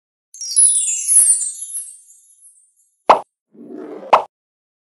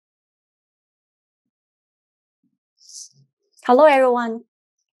Hello, everyone.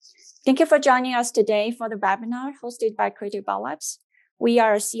 Thank you for joining us today for the webinar hosted by Creative Biolabs. We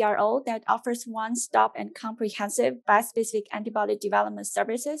are a CRO that offers one-stop and comprehensive bispecific antibody development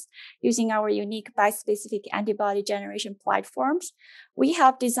services using our unique bispecific antibody generation platforms. We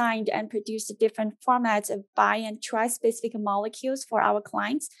have designed and produced different formats of bi- and trispecific molecules for our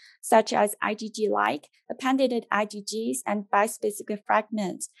clients, such as IgG-like, appended IgGs, and bispecific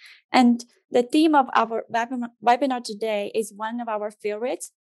fragments. And the theme of our webinar today is one of our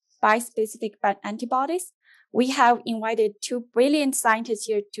favorites, bispecific antibodies. We have invited two brilliant scientists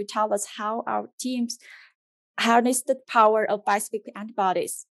here to tell us how our teams harness the power of bispecific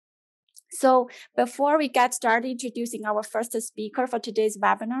antibodies. So before we get started introducing our first speaker for today's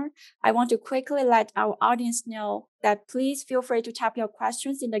webinar, I want to quickly let our audience know that please feel free to type your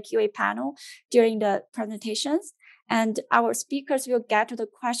questions in the QA panel during the presentations, and our speakers will get to the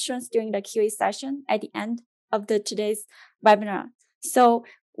questions during the QA session at the end of today's webinar. So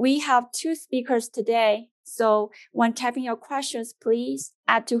we have two speakers today. So when typing your questions, please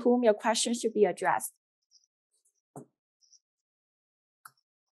add to whom your questions should be addressed. All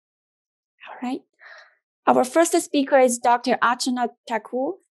right. Our first speaker is Dr. Archana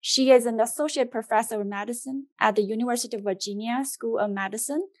Thakur. She is an associate professor of medicine at the University of Virginia School of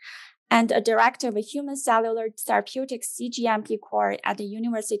Medicine and a director of a human cellular therapeutics CGMP core at the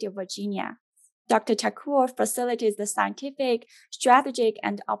University of Virginia. Dr. Thakur facilitates the scientific, strategic,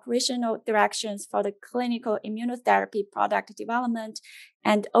 and operational directions for the clinical immunotherapy product development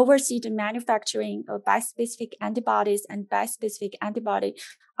and oversees the manufacturing of bispecific antibodies and bispecific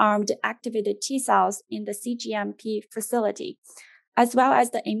antibody-armed activated T cells in the CGMP facility, as well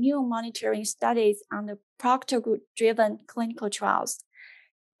as the immune monitoring studies on the Proctor Group-driven clinical trials.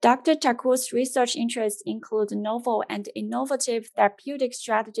 Dr. Thakur's research interests include novel and innovative therapeutic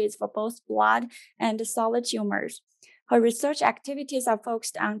strategies for both blood and solid tumors. Her research activities are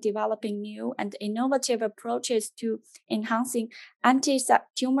focused on developing new and innovative approaches to enhancing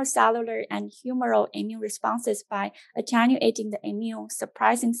anti-tumor cellular and humoral immune responses by attenuating the immune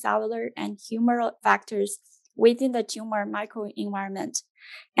suppressing cellular and humoral factors within the tumor microenvironment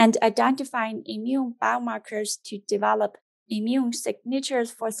and identifying immune biomarkers to develop immune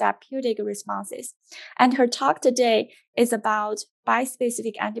signatures for therapeutic responses. And her talk today is about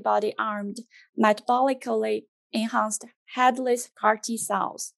bispecific antibody-armed, metabolically enhanced headless CAR T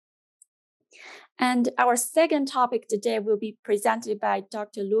cells. And our second topic today will be presented by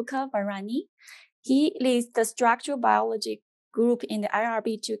Dr. Luca Varani. He leads the structural biology group in the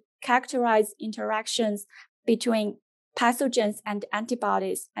IRB to characterize interactions between pathogens and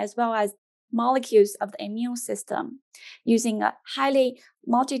antibodies, as well as molecules of the immune system, using a highly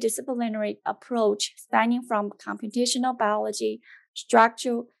multidisciplinary approach spanning from computational biology,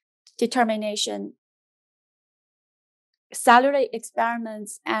 structural determination, cellular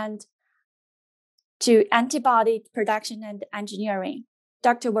experiments, and to antibody production and engineering.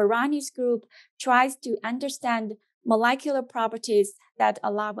 Dr. Varani's group tries to understand molecular properties that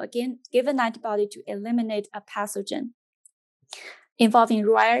allow a given antibody to eliminate a pathogen, involving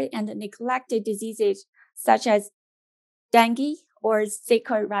rare and neglected diseases such as dengue or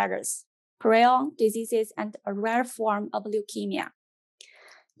Zika virus, prion diseases, and a rare form of leukemia.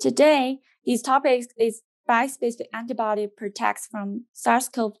 Today, his topic is bispecific antibody protects from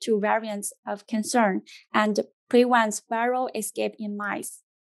SARS-CoV-2 variants of concern and prevents viral escape in mice.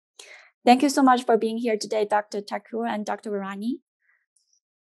 Thank you so much for being here today, Dr. Thakur and Dr. Varani.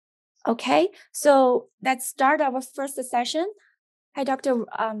 Okay, so let's start our first session. Hi, Dr.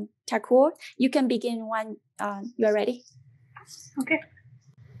 Thakur. You can begin when you're ready. Okay.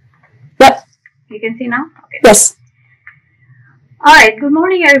 Yep. You can see now? Okay. Yes. All right. Good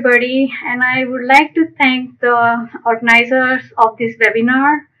morning, everybody. And I would like to thank the organizers of this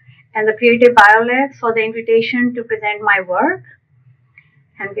webinar and the Creative Biolabs for the invitation to present my work.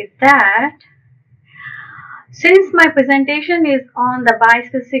 And with that, since my presentation is on the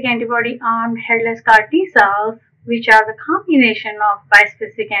bispecific antibody-armed headless CAR T cells, which are the combination of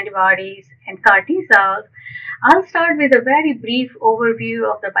bispecific antibodies and CAR T cells, I'll start with a very brief overview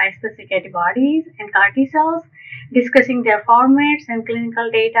of the bispecific antibodies and CAR T cells, discussing their formats and clinical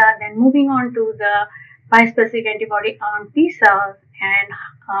data, then moving on to the bispecific antibody-armed T cells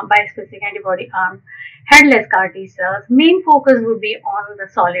and bispecific antibody-armed headless CAR T cells. Main focus would be on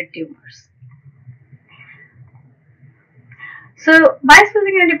the solid tumors. So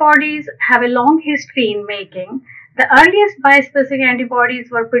bispecific antibodies have a long history in making. The earliest bispecific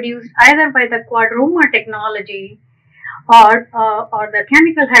antibodies were produced either by the quadroma technology or the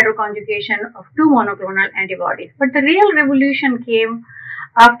chemical hydroconjugation of two monoclonal antibodies. But the real revolution came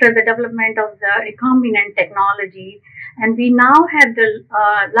after the development of the recombinant technology, And we now have the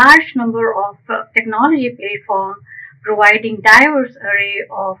large number of technology platforms providing diverse array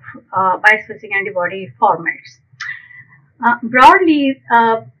of bispecific antibody formats. Broadly,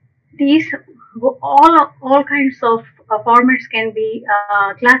 these all kinds of formats can be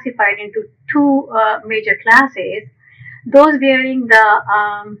classified into two major classes: those bearing the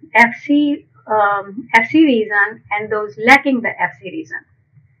FC region and those lacking the FC region.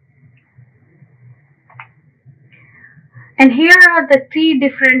 And here are the three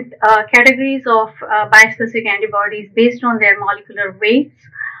different categories of bispecific antibodies based on their molecular weights.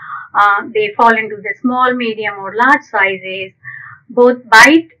 They fall into the small, medium, or large sizes. Both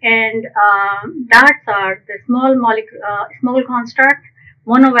BITE and DARTs are the small construct,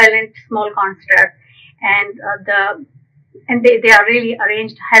 monovalent small construct, and they are really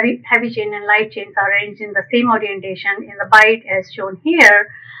arranged. Heavy chain and light chains are arranged in the same orientation in the BITE as shown here.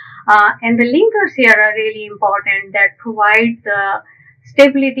 And the linkers here are really important that provide the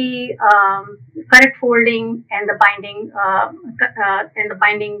stability, correct folding, and the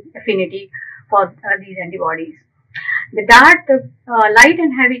binding affinity for these antibodies. The DART, light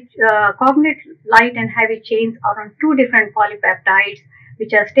and heavy, cognate light and heavy chains are on two different polypeptides,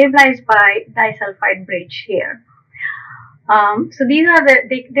 which are stabilized by disulfide bridge here. So these are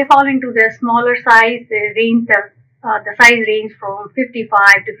they fall into the smaller size. They range the size range from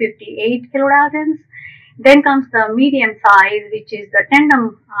 55 to 58 kilodaltons. Then comes the medium size, which is the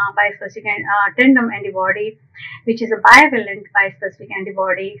tandem bispecific tandem antibody, which is a bivalent bispecific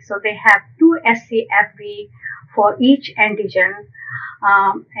antibody. So they have two scFv for each antigen,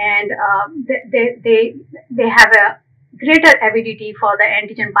 and they have a greater avidity for the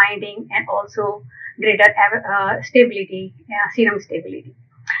antigen binding and also greater stability, serum stability.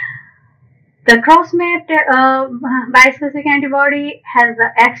 The cross-mat bispecific antibody has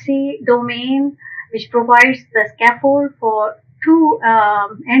the Fc domain, which provides the scaffold for two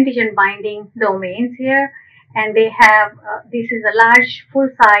antigen binding domains here, and they have this is a large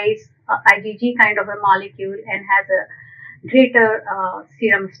full-size IgG kind of a molecule and has a greater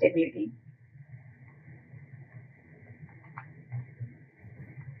serum stability.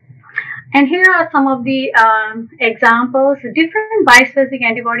 And here are some of the examples. Different bispecific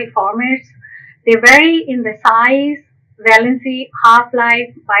antibody formats, they vary in the size, valency,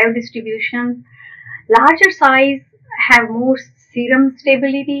 half-life, biodistribution. Larger size have more serum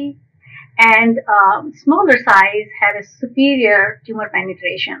stability, and smaller size have a superior tumor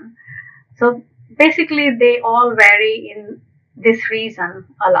penetration. So basically, they all vary in this reason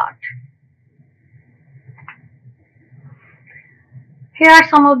a lot. Here are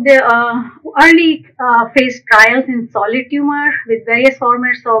some of the early phase trials in solid tumor with various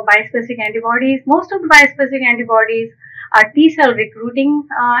formats of bispecific antibodies. Most of the bispecific antibodies are T-cell recruiting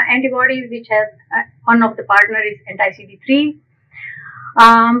antibodies, which has one of the partner is anti-CD3.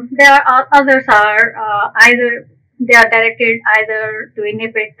 There are others are either they are directed either to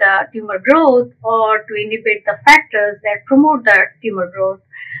inhibit the tumor growth or to inhibit the factors that promote the tumor growth,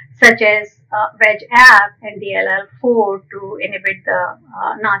 such as VEGF and DLL4 to inhibit the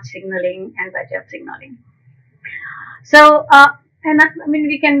Notch signaling and VEGF signaling. So, and I mean,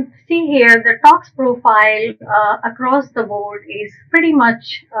 we can see here the tox profile across the board is pretty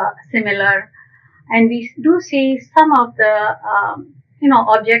much similar, and we do see some of the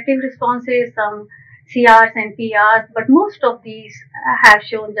objective responses, some CRs and PRs, but most of these have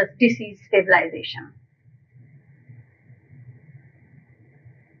shown just disease stabilization.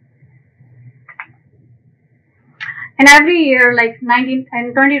 And every year, like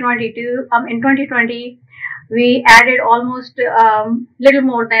in 2020, we added almost little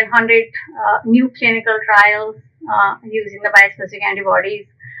more than 100 new clinical trials using the bispecific antibodies.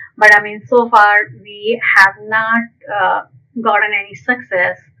 But I mean, so far we have not gotten any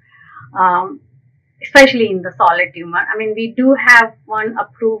success, especially in the solid tumor. I mean, we do have one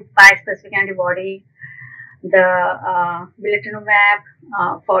approved bispecific antibody, the blinatumomab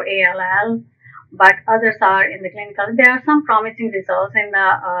for ALL, but others are in the clinical. There are some promising results in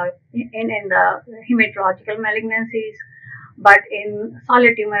the hematological malignancies, but in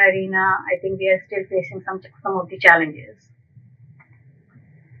solid tumor arena, I think we are still facing some of the challenges.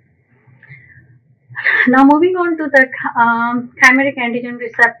 Now, moving on to the chimeric antigen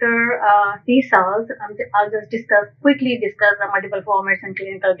receptor T cells, I'll just quickly discuss the multiple formats and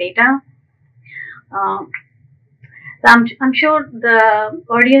clinical data. I'm sure the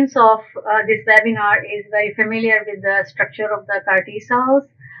audience of this webinar is very familiar with the structure of the CAR T cells.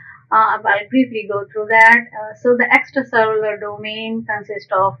 I'll briefly go through that. So the extracellular domain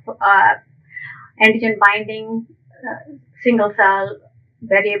consists of antigen binding single cell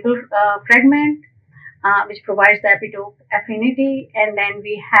variable fragment, which provides the epitope affinity. And then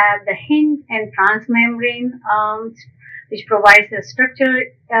we have the hinge and transmembrane, which provides the structural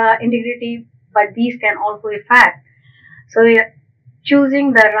integrity, but these can also affect. So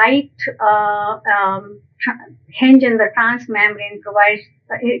choosing the right hinge in the transmembrane provides,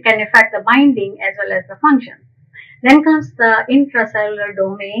 it can affect the binding as well as the function. Then comes the intracellular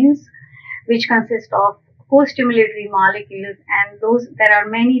domains, which consist of co-stimulatory molecules, and there are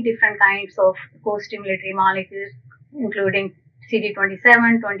many different kinds of co-stimulatory molecules, including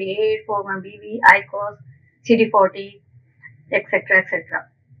CD27, 28, 4-1BB, ICOS, CD40, etc., etc.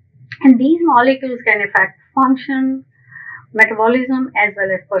 And these molecules can affect function, metabolism, as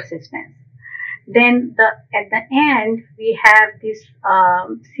well as persistence. Then at the end, we have this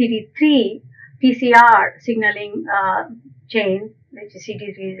CD3 TCR signaling chain, which is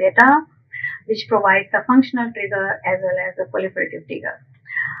CD3 zeta, which provides the functional trigger as well as the proliferative trigger.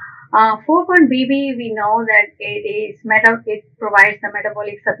 4-1BB, we know that it provides the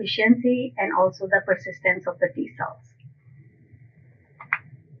metabolic sufficiency and also the persistence of the T cells.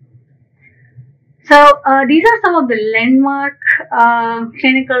 So these are some of the landmark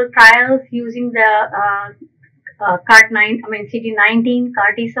clinical trials using the CD19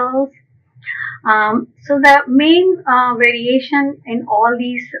 CAR T cells. So the main variation in all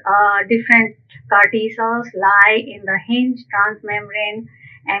these different CAR T cells lie in the hinge, transmembrane,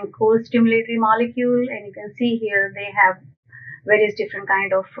 and co-stimulatory molecule. And you can see here they have various different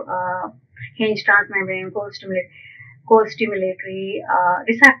kind of hinge, transmembrane, and co-stimulatory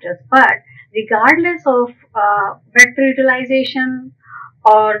receptors. But regardless of vector utilization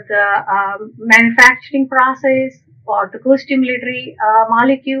or the manufacturing process or the co-stimulatory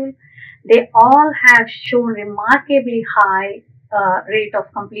molecule, they all have shown remarkably high rate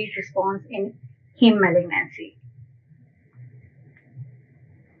of complete response in heme malignancy.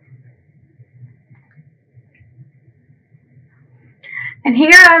 And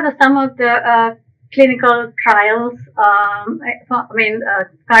here are some of the clinical trials,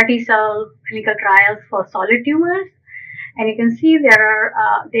 CAR T cell clinical trials for solid tumors. And you can see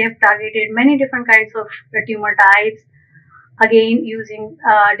they have targeted many different kinds of tumor types, again using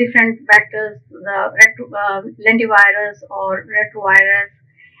different vectors, the lentivirus or retrovirus.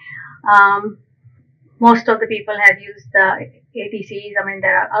 Most of the people have used the ATCs.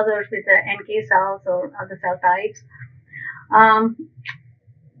 There are others with the NK cells or other cell types.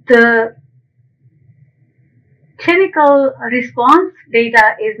 The clinical response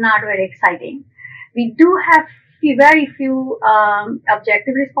data is not very exciting. We do have very few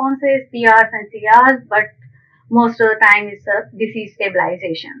objective responses, PRs and CRs, but most of the time it's a disease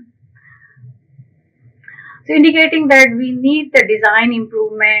stabilization. So indicating that we need the design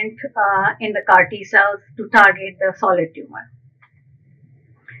improvement in the CAR T cells to target the solid tumor.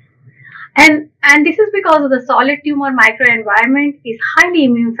 And this is because of the solid tumor microenvironment is highly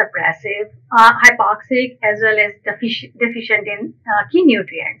immune suppressive, hypoxic, as well as deficient in key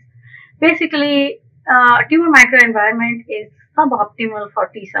nutrients. Basically, tumor microenvironment is suboptimal for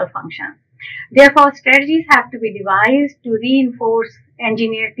T cell function. Therefore, strategies have to be devised to reinforce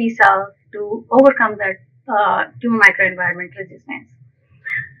engineered T cells to overcome the tumor microenvironment resistance.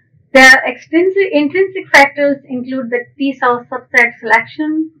 The intrinsic factors include the T cell subset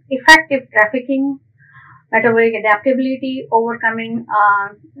selection, effective trafficking, metabolic adaptability, overcoming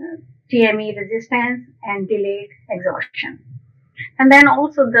TME resistance, and delayed exhaustion. And then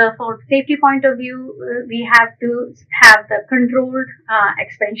also for safety point of view, we have to have the controlled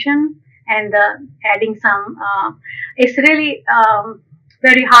expansion and adding some. It's really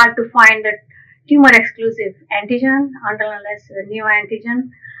very hard to find the tumor exclusive antigen unless the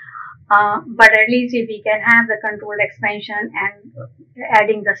neoantigen. But at least if we can have the controlled expansion and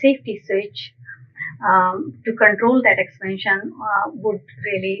adding the safety switch to control that expansion would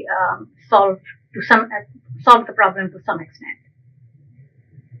really solve the problem to some extent.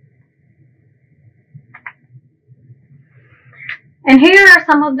 And here are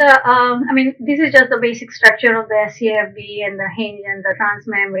some of the, this is just the basic structure of the scFv and the hinge and the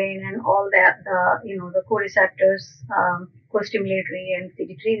transmembrane and all that, the co-receptors, co-stimulatory and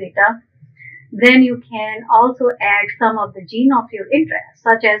CD3 zeta. Then you can also add some of the gene of your interest,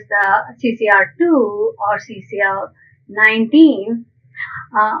 such as the CCR2 or CCL19,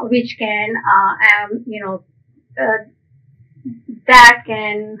 which can, that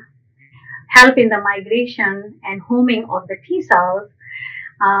can help in the migration and homing of the T cells,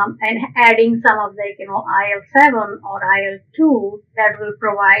 and adding some of the IL-7 or IL-2 that will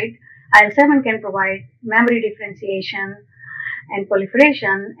provide, IL-7 can provide memory differentiation and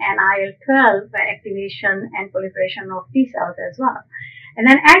proliferation, and IL-12 activation and proliferation of T cells as well. And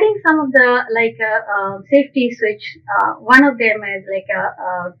then adding some of the safety switch. One of them is like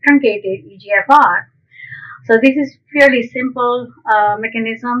a truncated EGFR. So this is fairly simple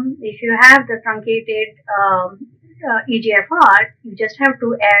mechanism. If you have the truncated EGFR, you just have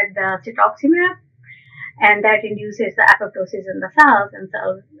to add the cetuximab, and that induces the apoptosis in the cells, and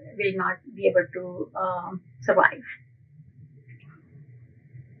cells will not be able to survive.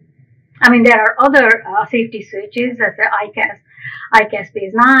 I mean, there are other safety switches as the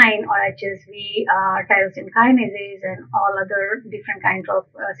ICAS-base 9 or HSV tyrosine kinases, and all other different kinds of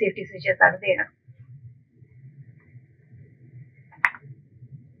safety switches are there.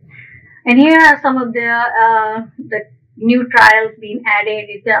 And here are some of the new trials being added.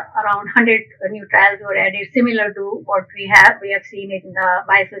 It's around 100 new trials were added, similar to what we have seen it in the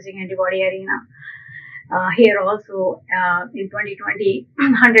bispecific antibody arena. Here also in 2020,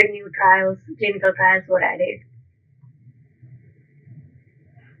 100 new trials, clinical trials were added.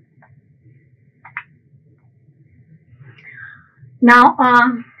 Now,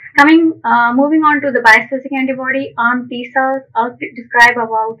 moving on to the bispecific antibody on T cells, I'll describe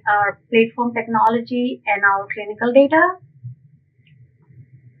about our platform technology and our clinical data.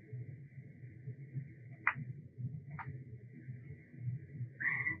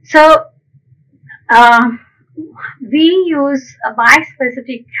 So, we use a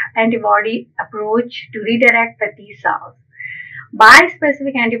bispecific antibody approach to redirect the T cells.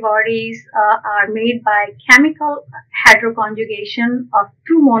 Bispecific antibodies are made by chemical heteroconjugation of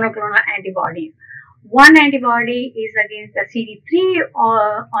two monoclonal antibodies. One antibody is against the CD3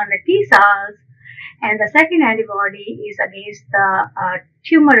 on the T cells, and the second antibody is against the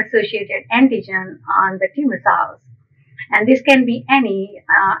tumor-associated antigen on the tumor cells. And this can be any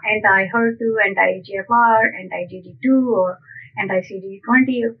anti-HER2, anti-EGFR, anti-GD2, or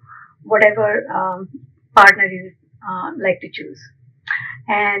anti-CD20, whatever partner you like to choose.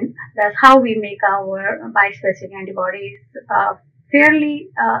 And that's how we make our bispecific antibodies. Fairly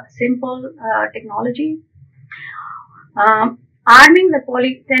simple technology. Arming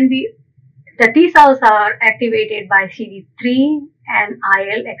the T cells are activated by CD3 and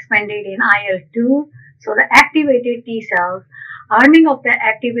IL expanded in IL2. So the activated T cells, arming of the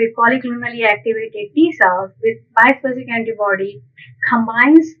polyclonally activated T cells with bispecific antibody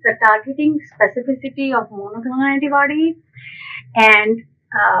combines the targeting specificity of monoclonal antibody and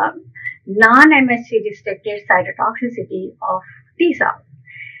non-MHC restricted cytotoxicity of T cells.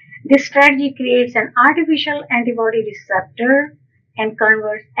 This strategy creates an artificial antibody receptor and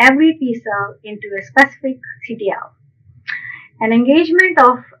converts every T cell into a specific CTL. An engagement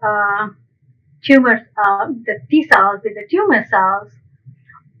of the T cells with the tumor cells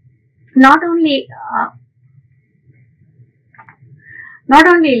not only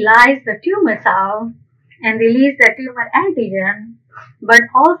lyse the tumor cell and release the tumor antigen, but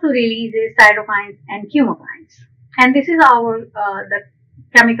also releases cytokines and chemokines. And this is our the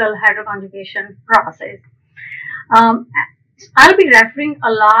chemical heteroconjugation process. I'll be referring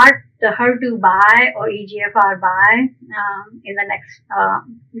a lot the HER2 bi or EGFR bi in the next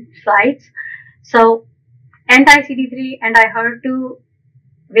slides. So anti-CD3, anti-HER2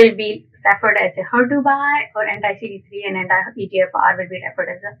 will be referred as a HER2 bi, or anti-CD3 and anti-EGFR will be referred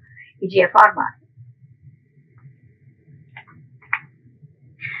as a EGFR bi.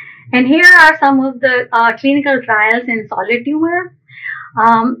 And here are some of the clinical trials in solid tumor.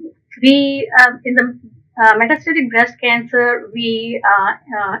 In the metastatic breast cancer, we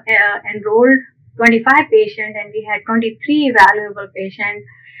enrolled 25 patients, and we had 23 evaluable patients,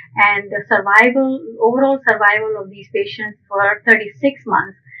 and the overall survival of these patients for 36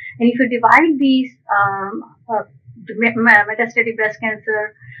 months. And if you divide these metastatic breast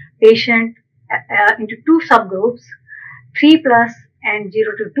cancer patients into two subgroups, 3+ and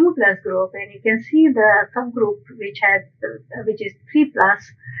 0 to 2+ group, and you can see the subgroup which is 3+,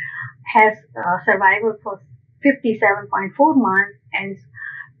 has survival for 57.4 months, and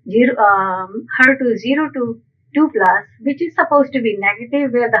HER2 0 to 2+, which is supposed to be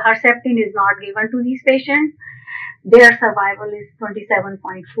negative, where the Herceptin is not given to these patients, their survival is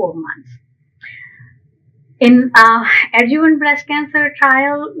 27.4 months. In adjuvant breast cancer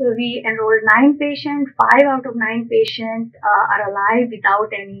trial, we enrolled 9 patients. 5 out of 9 patients are alive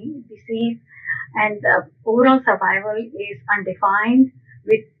without any disease, and the overall survival is undefined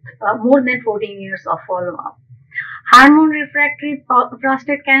with more than 14 years of follow-up. Hormone refractory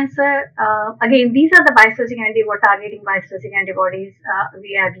prostate cancer, again, these are the targeting bispecific antibodies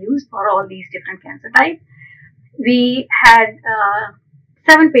we have used for all these different cancer types. We had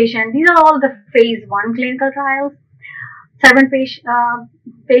 7 patients. These are all the phase 1 clinical trials. 7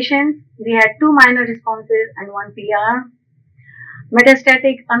 patients. We had 2 minor responses and 1 PR.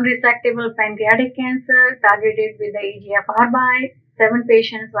 Metastatic unresectable pancreatic cancer targeted with the EGFR by 7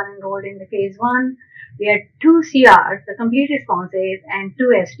 patients were enrolled in the phase 1. We had 2 CRs, the complete responses, and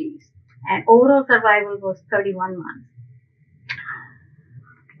 2 SDs, and overall survival was 31 months.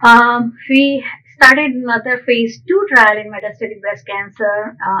 We started another phase 2 trial in metastatic breast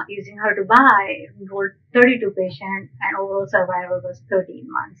cancer using HER2/BI, enrolled 32 patients, and overall survival was 13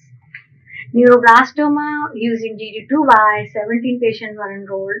 months. Neuroblastoma using GD2/BI, 17 patients were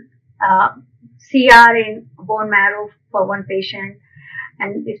enrolled, CR in bone marrow for 1 patient,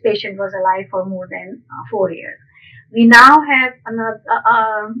 and this patient was alive for more than 4 years. We now have another,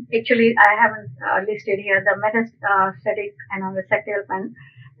 actually I haven't listed here, the metastatic and unresectable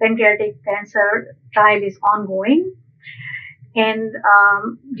pancreatic cancer trial is ongoing. And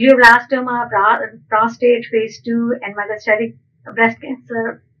glioblastoma, prostate phase 2, and metastatic breast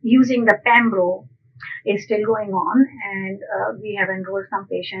cancer using the Pembro is still going on, and we have enrolled some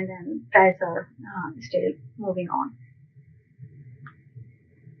patients, and trials are still moving on.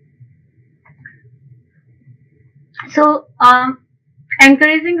 So,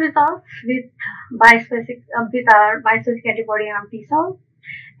 encouraging results with our bispecific antibody arm T cells,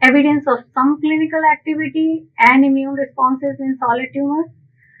 evidence of some clinical activity and immune responses in solid tumors.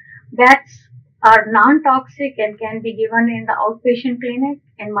 Bats are non-toxic and can be given in the outpatient clinic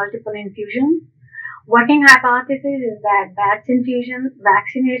in multiple infusions. Working hypothesis is that bats infusion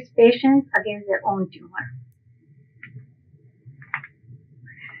vaccinates patients against their own tumor.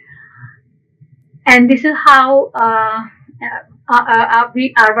 And this is how our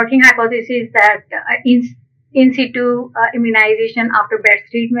working hypothesis that in situ immunization after bat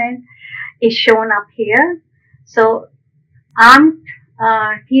treatment is shown up here. So armed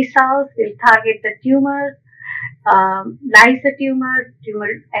T cells will target the tumor, lyse the tumor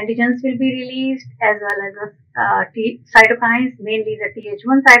antigens will be released, as well as the cytokines, mainly the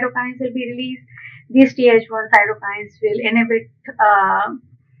Th1 cytokines will be released. These Th1 cytokines will inhibit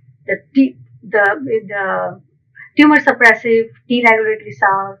the tumor suppressive T regulatory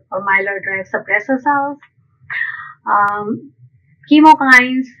cells or myeloid-derived suppressor cells.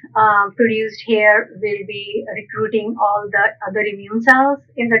 Chemokines produced here will be recruiting all the other immune cells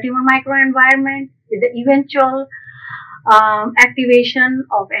in the tumor microenvironment with the eventual activation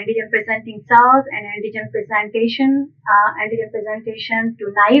of antigen-presenting cells and antigen presentation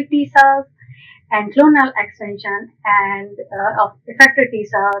to naive T cells, and clonal expansion and of effector T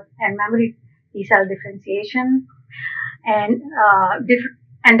cells and memory T cell differentiation, and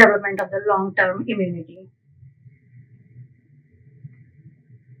development of the long-term immunity.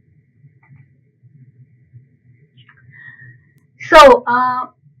 So,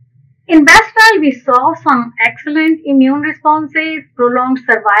 in BEST trial, we saw some excellent immune responses, prolonged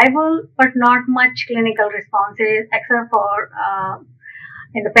survival, but not much clinical responses, except for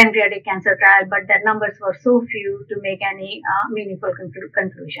in the pancreatic cancer trial, but the numbers were so few to make any meaningful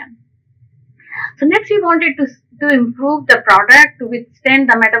conclusion. So next, we wanted to improve the product to withstand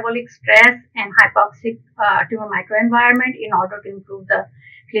the metabolic stress and hypoxic tumor microenvironment in order to improve the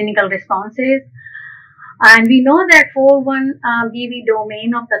clinical responses. And we know that 4-1BB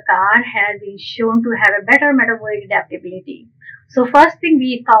domain of the CAR has been shown to have a better metabolic adaptability. So first thing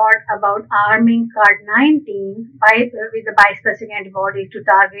we thought about arming CAR-19 with the bispecific antibodies to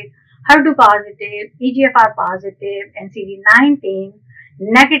target HER2 positive, EGFR positive, and CD19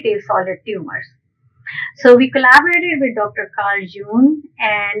 negative solid tumors. So we collaborated with Dr. Carl June,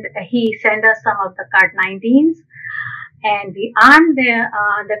 and he sent us some of the CAR-19s, and we armed the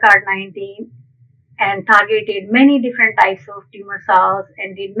CAR-19 and targeted many different types of tumor cells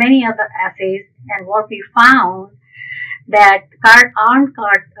and did many other assays. And what we found that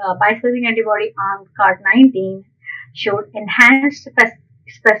bispecific antibody armed CAR-19 showed enhanced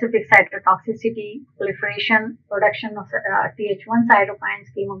specific cytotoxicity, proliferation, production of Th1 cytokines,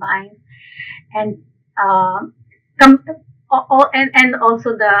 chemokines, and also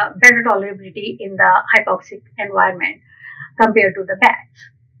the better tolerability in the hypoxic environment compared to the bats,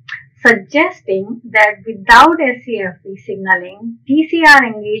 suggesting that without scFv signaling, TCR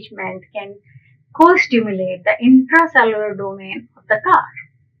engagement can co-stimulate the intracellular domain of the CAR.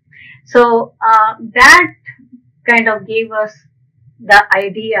 So that kind of gave us the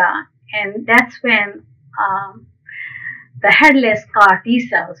idea, and that's when the headless CAR T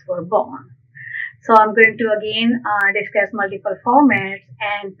cells were born. So I'm going to again discuss multiple formats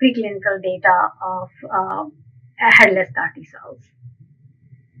and preclinical data of headless CAR T cells.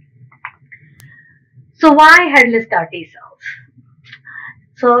 So why headless CAR T cells?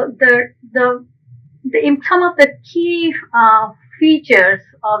 So some of the key features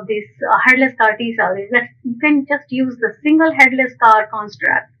of this headless CAR T cell is that you can just use the single headless CAR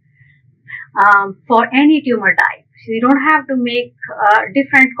construct for any tumor type. So you don't have to make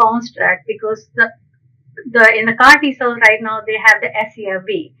different construct, because in the CAR T cells right now they have the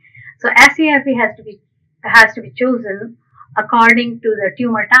scFv. So scFv has to be chosen according to the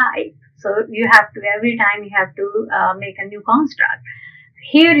tumor type. So you have to, every time you have to make a new construct.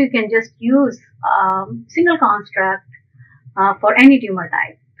 Here you can just use single construct for any tumor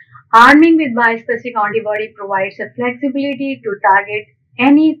type. Arming with bispecific antibody provides a flexibility to target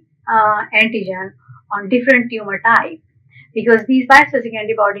any antigen on different tumor type, because these bispecific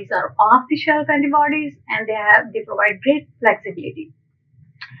antibodies are off-the-shelf antibodies and they provide great flexibility.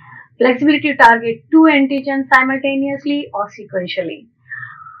 Flexibility to target two antigens simultaneously or sequentially.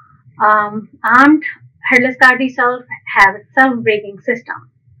 Armed headless CAR T cells have a self-breaking system,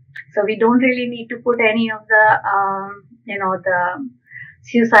 so we don't really need to put any of the the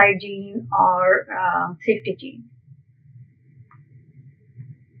suicide gene or safety gene.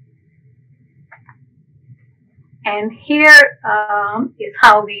 And here is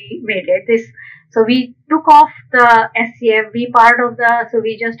how we made it. So we took off the scFv part of so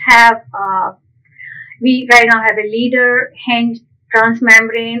we just have, we right now have a leader, hinge,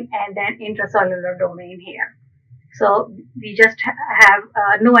 transmembrane, and then intracellular domain here. So we just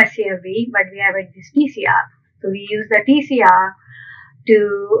have no scFv, but we have this TCR. So we use the TCR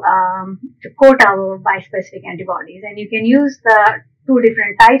to coat our bispecific antibodies, and you can use the two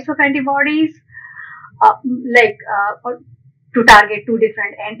different types of antibodies, to target two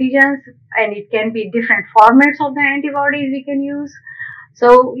different antigens, and it can be different formats of the antibodies we can use.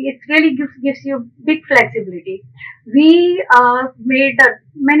 So it really gives you big flexibility. We made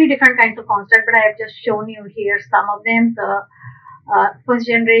many different kinds of constructs, but I have just shown you here some of them. The first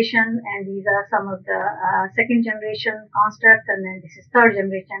generation, and these are some of the second generation constructs, and then this is third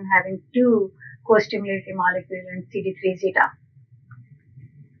generation, having two co-stimulatory molecules and CD3 zeta.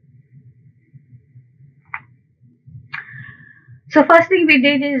 So first thing we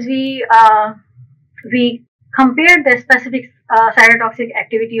did is we compared the specific cytotoxic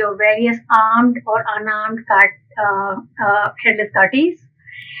activity of various armed or unarmed headless CAR Ts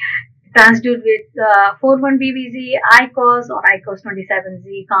transduced with 41BBZ, ICOS or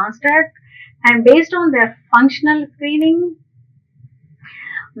ICOS27Z construct, and based on their functional screening,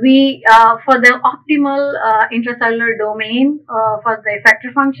 we for the optimal intracellular domain for the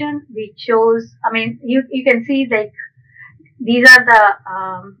effector function, we chose. I mean, you can see like these are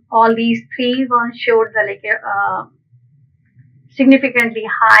the all these three ones showed the significantly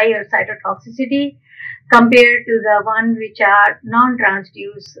higher cytotoxicity compared to the one which are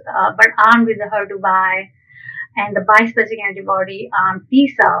non-transduced but armed with the HER2 and the bispecific antibody armed T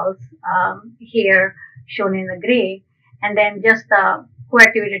cells here shown in the gray, and then just the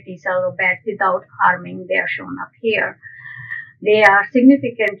co-activated T cell or BET without arming, they are shown up here. They are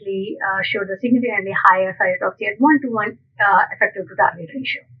significantly showed a significantly higher cytotoxicity at 1:1 effective to target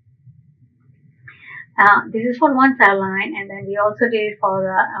ratio. This is for one cell line, and then we also did for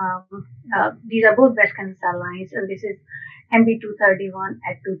the these are both breast cancer cell lines, and this is MB231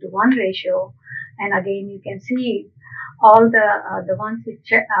 at 2:1 ratio. And again, you can see all the ones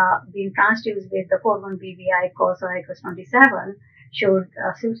which being transduced with the 41BB ICOS or ICOS27 showed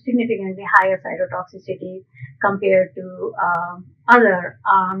significantly higher cytotoxicity compared to other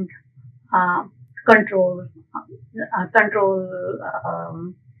armed control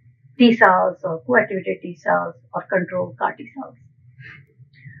T cells or co-activated T cells or control CAR T cells.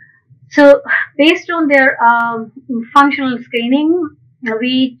 So based on their functional screening,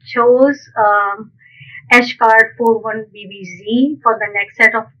 we chose HCARD 41BBZ for the next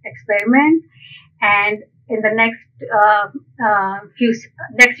set of experiment, and in the next few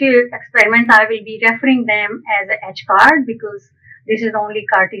experiments, I will be referring them as a HCARD because this is the only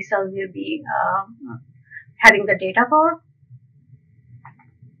CAR T cell we'll be having the data for.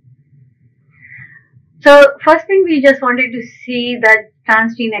 So first thing, we just wanted to see the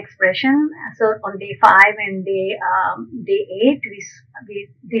transgene expression. So on day 5 and day 8,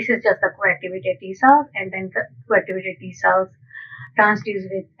 this is just the co-activated T cells, and then the co-activated T cells transduced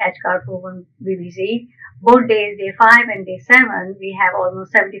with HCARD 41BBZ. Both days, day 5 and day 7, we have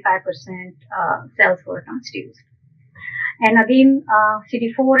almost 75% cells were transduced. And again,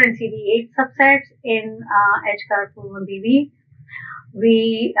 CD4 and CD8 subsets in HCARD 41BB,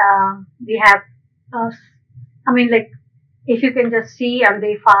 we have, I mean, like, if you can just see on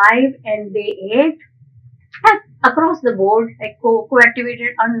day 5 and day 8, across the board, like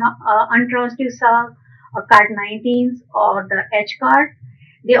co-activated untransduced cells or CARD19s or the HCARD,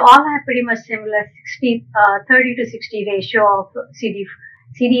 they all have pretty much similar 30 to 60 ratio of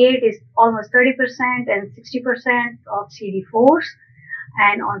CD8 is almost 30% and 60% of CD4s.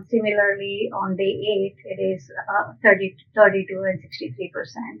 And similarly on day 8, it is 32 and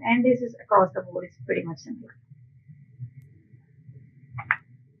 63%. And this is across the board, it's pretty much similar.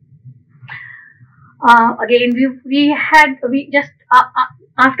 Again,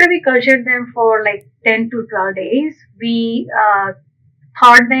 after we cultured them for like 10 to 12 days, we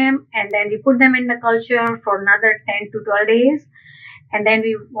thawed them and then we put them in the culture for another 10 to 12 days. And then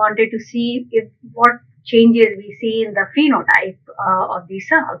we wanted to see what changes we see in the phenotype of these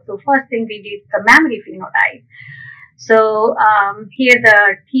cells. So first thing we did the mammary phenotype. So here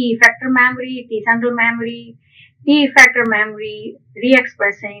the T effector mammary, T central mammary, T effector mammary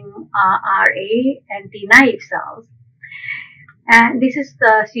re-expressing RA and T naive cells. And this is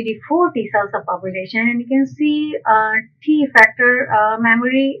the CD4 T cell subpopulation, and you can see T effector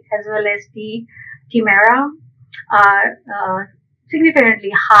mammary as well as T chimera are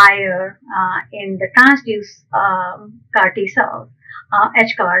significantly higher in the transduced CAR T cells,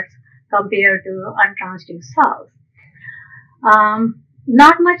 HCARs, compared to untransduced cells.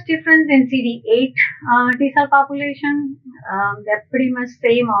 Not much difference in CD8 T cell population. They're pretty much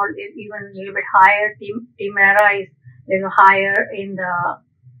same or even a little bit higher. Chimera is a little higher in the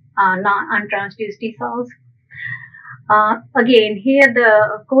untransduced T cells. Again, here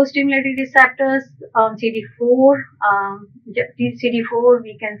the co-stimulated receptors on CD4, CD4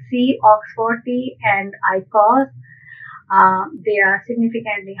 we can see OX40 and ICOS. They are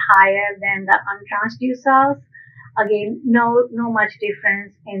significantly higher than the untransduced cells. Again, no much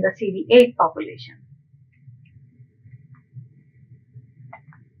difference in the CD8 population.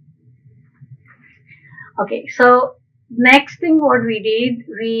 Okay, so next thing what we did,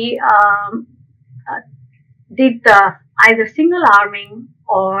 we did either single arming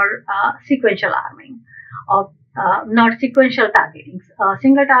or sequential arming of not sequential targeting,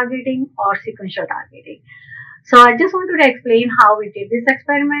 single targeting or sequential targeting. So I just wanted to explain how we did this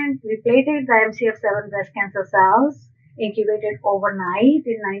experiment. We plated the MCF7 breast cancer cells, incubated overnight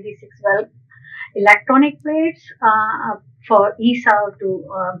in 96 well electronic plates for each cell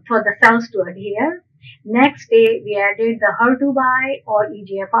for the cells to adhere. Next day, we added the HER2 by or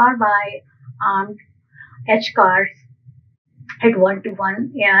EGFR by armed HCARs at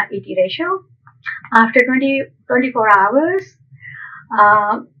 1:1 ET ratio. After 24 hours,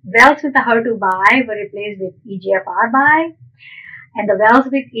 wells with the HER2 by were replaced with EGFR by, and the wells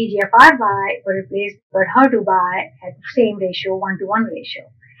with EGFR by were replaced with HER2 by at the same ratio, 1:1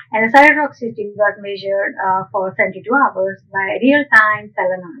 ratio. And the cytotoxicity was measured for 72 hours by real-time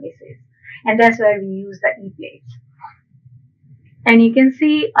cell analysis. And that's where we use the E-plates. And you can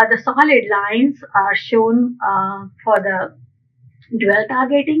see the solid lines are shown for the dual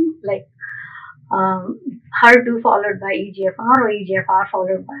targeting, like HER2 followed by EGFR or EGFR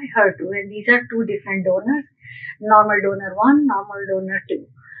followed by HER2. And these are two different donors, normal donor 1, normal donor 2.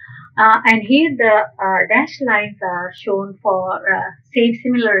 And here the dashed lines are shown for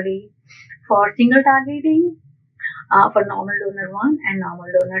similarly for single targeting for normal donor 1 and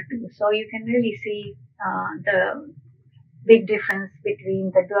normal donor 2. So you can really see the big difference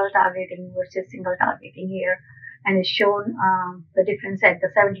between the dual targeting versus single targeting here, and it's shown the difference at the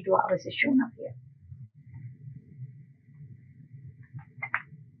 72 hours is shown up here.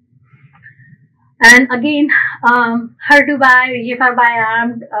 And again, HER2 by, EGFR by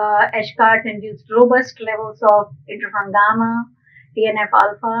armed HCARs induced robust levels of interferon gamma, TNF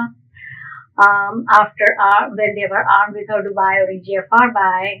alpha, when they were armed with HER2 by or EGFR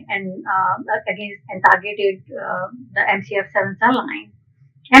by and targeted the MCF7 cell line.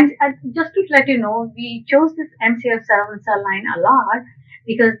 And just to let you know, we chose this MCF7 cell line a lot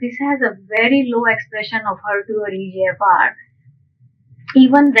because this has a very low expression of HER2 or EGFR.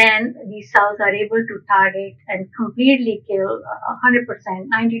 Even then, these cells are able to target and completely kill 100%,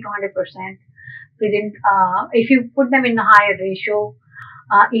 90 to 100% within, if you put them in a higher ratio,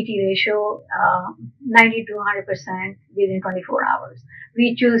 ET ratio, 90 to 100% within 24 hours.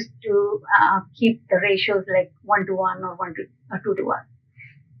 We choose to keep the ratios like 1:1 or 2:1.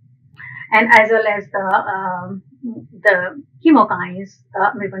 And as well as the chemokines,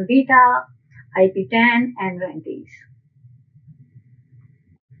 MIP1 beta, IP10, and RANTES.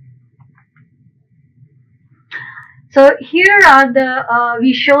 So here are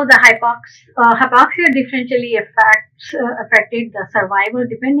we show the hypoxia differentially affected the survival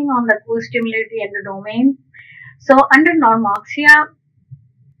depending on the co-stimulatory endodomain. So under normoxia,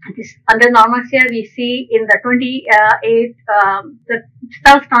 we see in the 28, the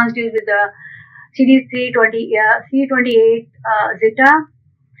cells transduced with the CD28 zeta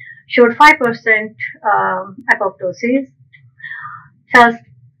showed 5% apoptosis. Cells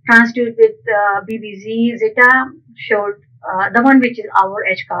transduced with BBZ zeta showed the one which is our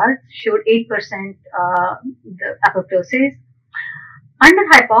H card showed 8% the apoptosis. Under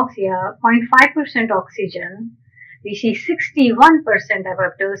hypoxia, 0.5% oxygen, we see 61%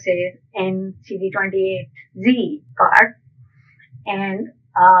 apoptosis in CD28Z card, and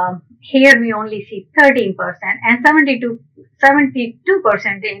here we only see 13% and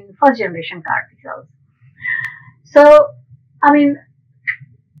 72% in first generation CAR T cells. So, I mean,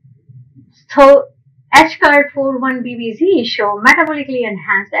 so HCARD41BBZ show metabolically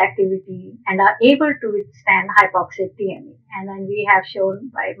enhanced activity and are able to withstand hypoxic TME. And then we have shown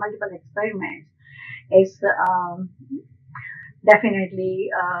by multiple experiments is definitely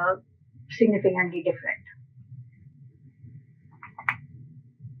significantly different.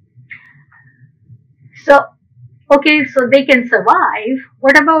 So, okay, so they can survive.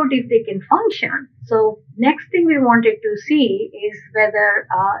 What about if they can function? So next thing we wanted to see is whether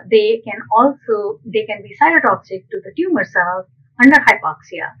they can be cytotoxic to the tumor cells under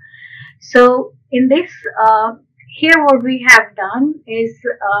hypoxia. So in this, here what we have done is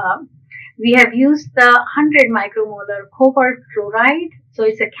we have used the 100 micromolar cobalt chloride. So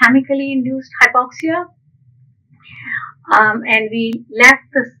it's a chemically induced hypoxia. And we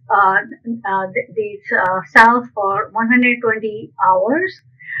left these cells for 120 hours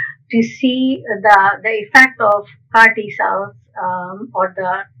to see the effect of CAR T cells or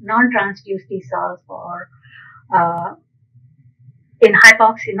the non-transduced T cells for in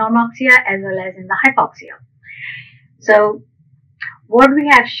hypoxia, normoxia as well as in the hypoxia. So what we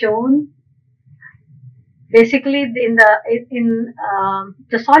have shown basically in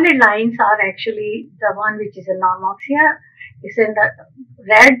the solid lines are actually the one which is a normoxia. Is in the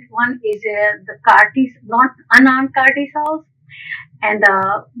red one is the CAR T, not unarmed CAR T cells, and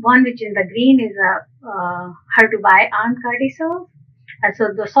the one which in the green is a HER2 by armed CAR T cells. And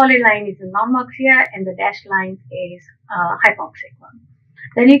so the solid line is a normoxia and the dashed line is hypoxic one.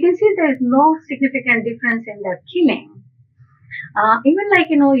 Then you can see there is no significant difference in the killing. Even like,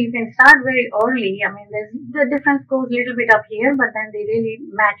 you can start very early. I mean, the difference goes a little bit up here, but then they really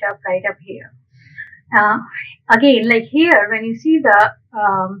match up right up here. Again, like here, when you see the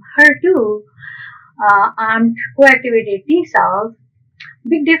HER2 armed co-activated T cells,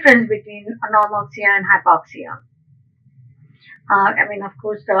 big difference between normoxia and hypoxia. I mean, of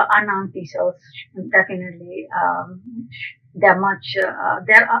course, the unarmed T cells definitely they're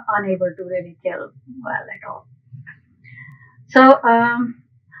unable to really kill well at all. So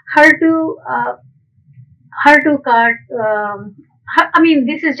HER2 CAR, I mean,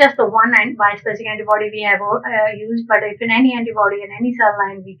 this is just the one bispecific antibody we have used, but if in any antibody in any cell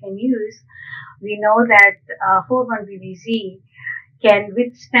line we can use, we know that 41BBZ can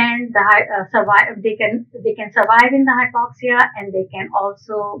withstand the survive. They can survive in the hypoxia, and they can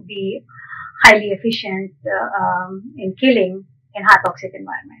also be highly efficient in killing in hypoxic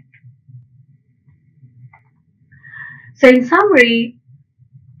environment. So in summary,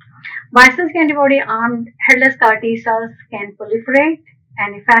 bispecific antibody armed headless CAR T cells can proliferate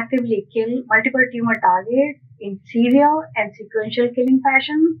and effectively kill multiple tumor targets in serial and sequential killing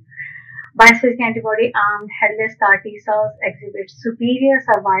fashion. Bispecific antibody armed headless CAR T cells exhibit superior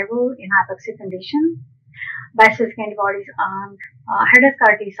survival in hypoxic conditions. Bispecific antibodies armed headless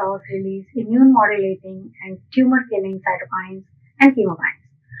CAR T cells release immune modulating and tumor killing cytokines and chemokines.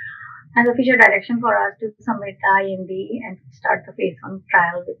 And the future direction for us to submit the IND and start the phase 1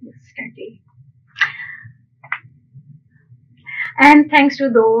 trial with this study. And thanks to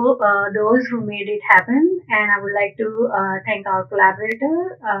those who made it happen. And I would like to thank our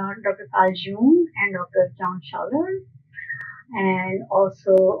collaborator, Dr. Carl June and Dr. John Schaller, and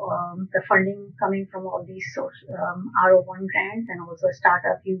also the funding coming from all these R01 grants and also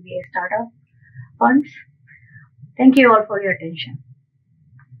startup, UBA startup funds. Thank you all for your attention.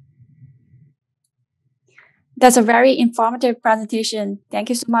 That's a very informative presentation. Thank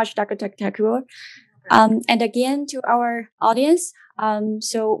you so much, Dr. Thakur. And again, to our audience,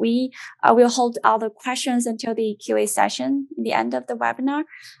 so we will hold all the questions until the QA session in the end of the webinar.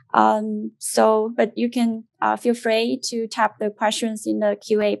 But you can feel free to tap the questions in the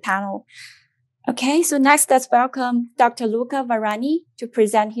QA panel. Okay, so next, let's welcome Dr. Luca Varani to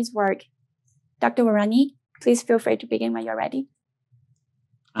present his work. Dr. Varani, please feel free to begin when you're ready.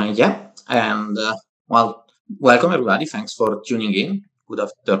 Welcome everybody. Thanks for tuning in. Good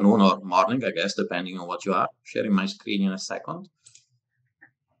afternoon or morning, I guess, depending on what you are. Sharing my screen in a second.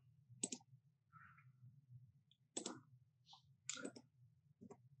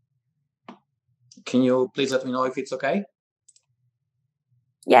 Can you please let me know if it's okay?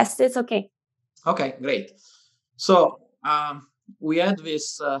 Yes, it's okay. Okay, great. So we had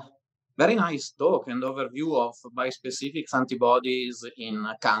this very nice talk and overview of bispecific antibodies in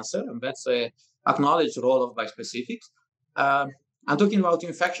cancer, and that's a acknowledged role of bispecifics. I'm talking about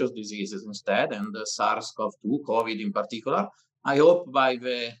infectious diseases instead, and SARS-CoV-2, COVID in particular. I hope by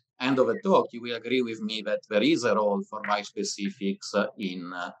the end of the talk you will agree with me that there is a role for bispecifics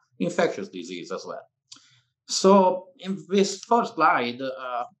in infectious disease as well. So in this first slide,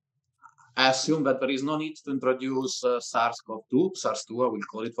 I assume that there is no need to introduce SARS-CoV-2, SARS-2, I will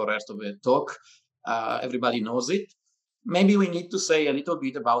call it for the rest of the talk. Everybody knows it. Maybe we need to say a little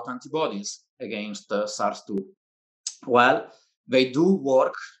bit about antibodies against SARS-2. Well, they do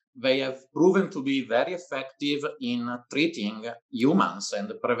work. They have proven to be very effective in treating humans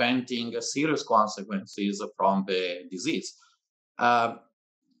and preventing serious consequences from the disease.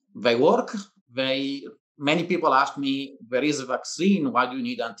 They work. Many people ask me, there is a vaccine, why do you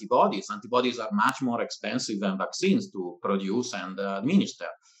need antibodies? Antibodies are much more expensive than vaccines to produce and administer.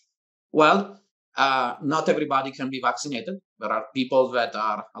 Well, not everybody can be vaccinated. There are people that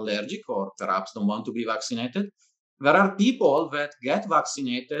are allergic or perhaps don't want to be vaccinated. There are people that get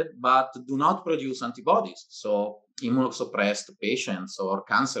vaccinated but do not produce antibodies, so immunosuppressed patients or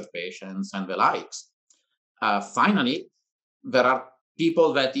cancer patients and the likes. Finally, there are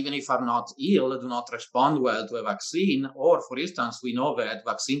people that even if are not ill, do not respond well to a vaccine, or for instance, we know that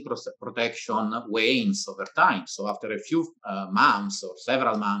vaccine protection wanes over time. So after a few months or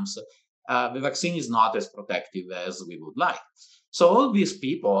several months, the vaccine is not as protective as we would like. So all these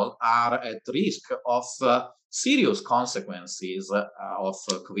people are at risk of serious consequences of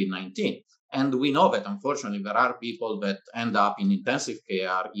COVID-19. And we know that, unfortunately, there are people that end up in intensive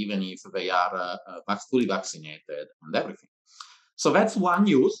care even if they are fully vaccinated and everything. So that's one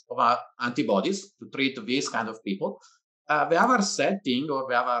use of antibodies to treat these kind of people. The other setting, or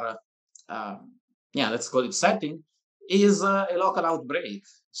the other, let's call it setting, is a local outbreak.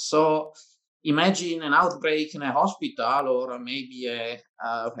 So imagine an outbreak in a hospital or maybe a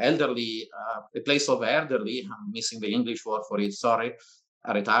place of elderly, I'm missing the English word for it, sorry,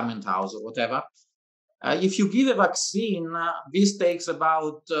 a retirement house or whatever. If you give a vaccine, this takes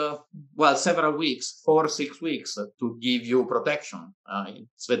about, several weeks, 4 or 6 weeks to give you protection.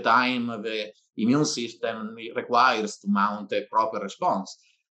 It's the time the immune system requires to mount a proper response.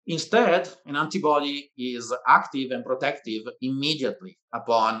 Instead, an antibody is active and protective immediately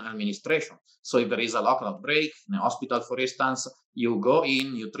upon administration. So if there is a local outbreak in a hospital, for instance, you go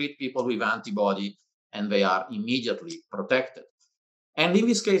in, you treat people with antibody, and they are immediately protected. And in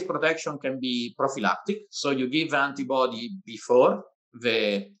this case, protection can be prophylactic. So you give antibody before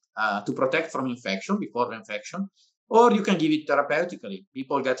to protect from infection, before the infection, or you can give it therapeutically.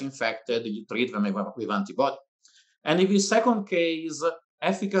 People get infected, you treat them with antibody. And in the second case,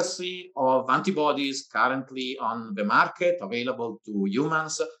 efficacy of antibodies currently on the market, available to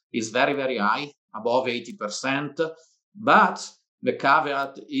humans, is very, very high, above 80%. But the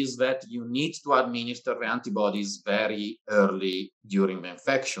caveat is that you need to administer the antibodies very early during the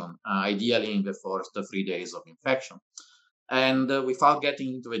infection, ideally in the first 3 days of infection. And without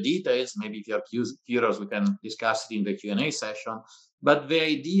getting into the details, maybe if you're curious, we can discuss it in the Q&A session. But the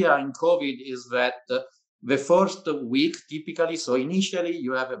idea in COVID is that the first week, typically, so initially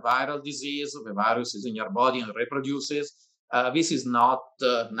you have a viral disease, the virus is in your body and reproduces. This is not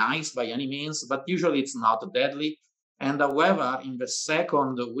nice by any means, but usually it's not deadly. And however, in the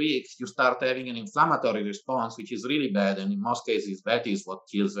second week, you start having an inflammatory response, which is really bad. And in most cases, that is what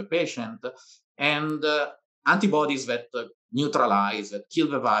kills the patient. And antibodies that neutralize, that kill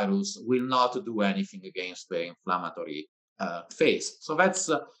the virus, will not do anything against the inflammatory phase. So that's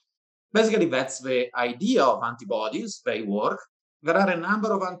basically that's the idea of antibodies. They work. There are a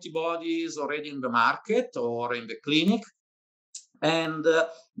number of antibodies already in the market or in the clinic, and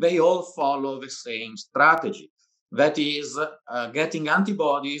they all follow the same strategy. That is getting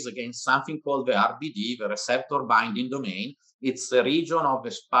antibodies against something called the RBD, the receptor binding domain. It's a region of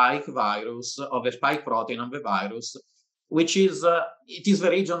the spike virus, of the spike protein of the virus, which is, it is the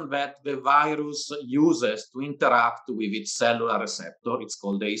region that the virus uses to interact with its cellular receptor. It's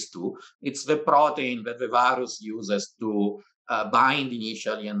called ACE2. It's the protein that the virus uses to bind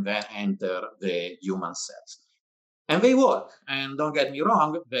initially and then enter the human cells. And they work. And don't get me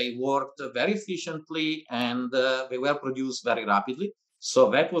wrong, they worked very efficiently and they were produced very rapidly. So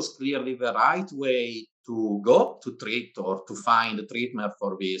that was clearly the right way to go to treat or to find a treatment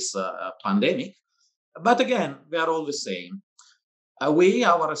for this pandemic. But again, they are all the same.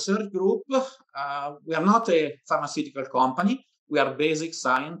 Our research group, we are not a pharmaceutical company. We are basic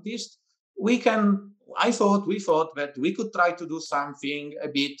scientists. We can we thought that we could try to do something a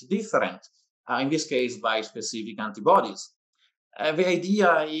bit different, in this case, bispecific antibodies. The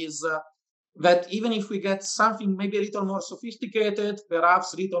idea is that even if we get something maybe a little more sophisticated,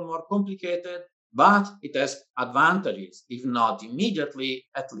 perhaps a little more complicated, but it has advantages, if not immediately,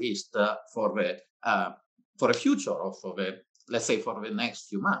 at least for a future, or for the, let's say, for the next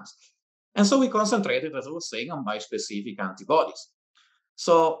few months. And so we concentrated, as I was saying, on bispecific antibodies.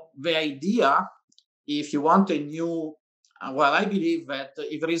 So the idea, if you want a new, well, I believe that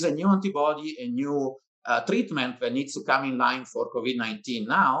if there is a new antibody, a new treatment that needs to come in line for COVID-19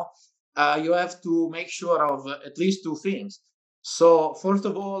 now, you have to make sure of at least two things. So first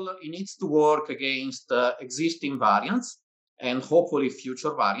of all, it needs to work against existing variants and hopefully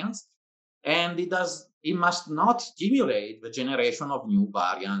future variants. And it must not stimulate the generation of new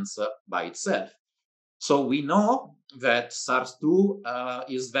variants by itself. So we know that SARS-2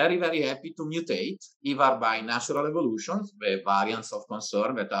 is very, very happy to mutate, either by natural evolution, the variants of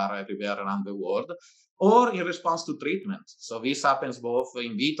concern that are everywhere around the world, or in response to treatment. So this happens both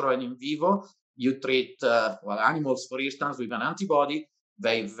in vitro and in vivo. You treat animals, for instance, with an antibody,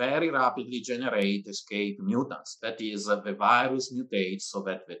 they very rapidly generate escape mutants. That is, the virus mutates so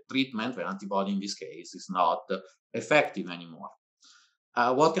that the treatment, the antibody in this case, is not effective anymore.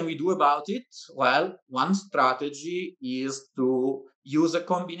 What can we do about it? Well, one strategy is to use a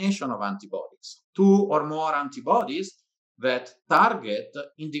combination of antibodies, two or more antibodies that target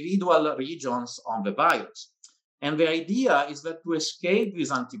individual regions on the virus. And the idea is that to escape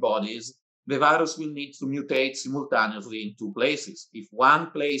these antibodies, the virus will need to mutate simultaneously in two places. If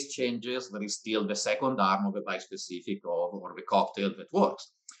one place changes, there is still the second arm of the bispecific or the cocktail that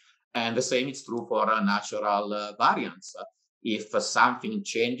works. And the same is true for natural variants. If something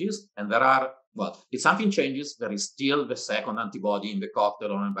changes, and if something changes, there is still the second antibody in the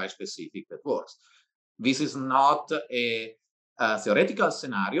cocktail or a bispecific that works. This is not a theoretical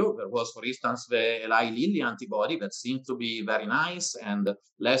scenario. There was, for instance, the Eli Lilly antibody that seemed to be very nice, and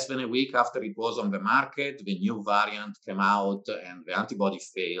less than a week after it was on the market, the new variant came out and the antibody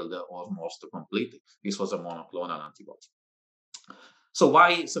failed almost completely. This was a monoclonal antibody. So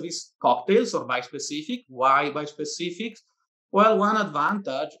these cocktails or bispecific? Why bispecific? Well, one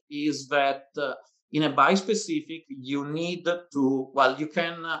advantage is that in a bispecific, you need to,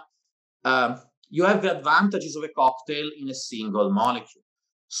 you have the advantages of a cocktail in a single molecule.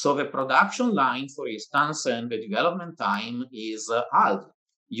 So the production line, for instance, and the development time is halved.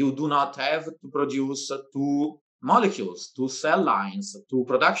 You do not have to produce two molecules, two cell lines, two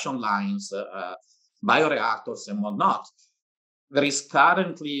production lines, bioreactors, and whatnot. There is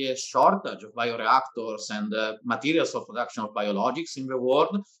currently a shortage of bioreactors and materials for production of biologics in the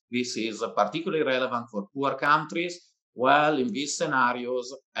world. This is particularly relevant for poor countries. Well, in these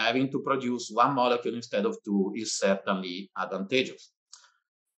scenarios, having to produce one molecule instead of two is certainly advantageous.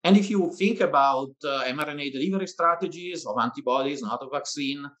 And if you think about mRNA delivery strategies of antibodies, not of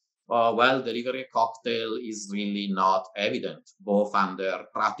vaccine, delivery cocktail is really not evident, both under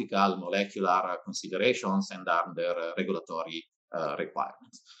practical molecular considerations and under regulatory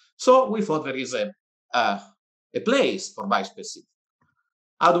requirements. So we thought there is a place for bispecific.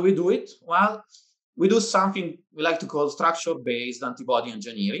 How do we do it? Well, we do something we like to call structure-based antibody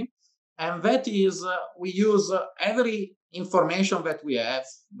engineering. And that is, we use every information that we have,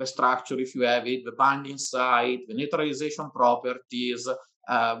 the structure, if you have it, the binding site, the neutralization properties,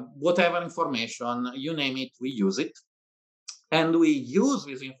 whatever information, you name it, we use it. And we use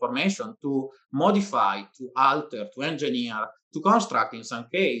this information to modify, to alter, to engineer, to construct, in some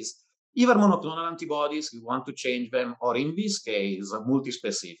case, either monoclonal antibodies, we want to change them, or in this case,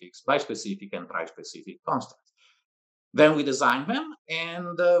 multispecifics, bispecific and trispecific constructs. Then we design them,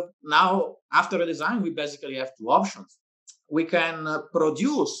 and now, after the design, we basically have two options. We can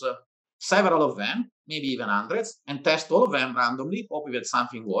produce several of them, maybe even hundreds, and test all of them randomly, hoping that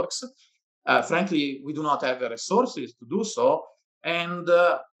something works. Frankly, we do not have the resources to do so, and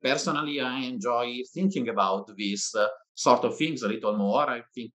personally, I enjoy thinking about these sort of things a little more.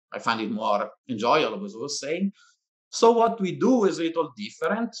 I find it more enjoyable, as I was saying. So what we do is a little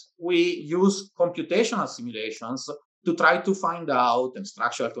different. We use computational simulations to try to find out, and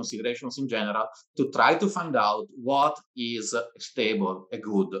structural considerations in general, to try to find out what is a stable, a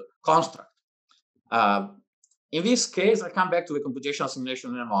good construct. In this case, I'll come back to the computational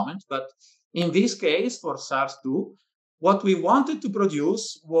simulation in a moment, but in this case, for SARS-2, what we wanted to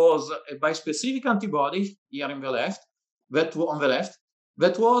produce was a bispecific antibody here on the left,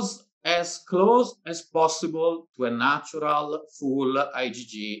 that was as close as possible to a natural full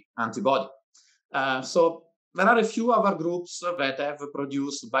IgG antibody. So there are a few other groups that have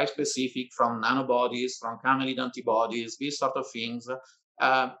produced bispecific from nanobodies, from camelid antibodies, these sort of things.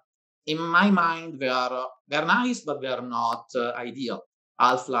 In my mind, they're nice, but they're not ideal.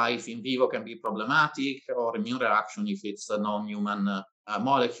 Half-life in vivo can be problematic, or immune reaction if it's non-human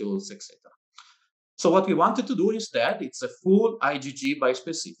molecules, etc. So what we wanted to do instead, it's a full IgG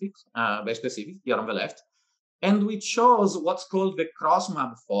bispecific here on the left. And we chose what's called the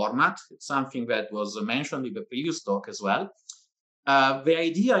CrossMab format. It's something that was mentioned in the previous talk as well. The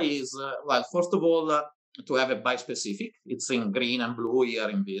idea is, well, first of all, to have a bispecific. It's in green and blue here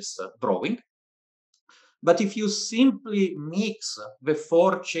in this drawing. But if you simply mix the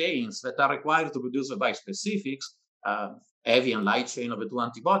 4 chains that are required to produce the bispecifics, heavy and light chain of the 2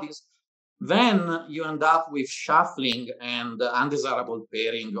 antibodies, then you end up with shuffling and undesirable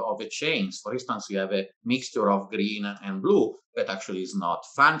pairing of the chains. For instance, you have a mixture of green and blue that actually is not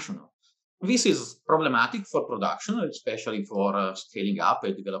functional. This is problematic for production, especially for scaling up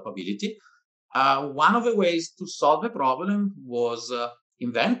and developability. One of the ways to solve the problem was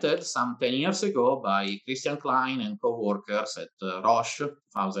invented some 10 years ago by Christian Klein and co-workers at Roche,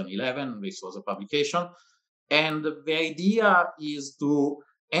 2011. This was a publication. And the idea is to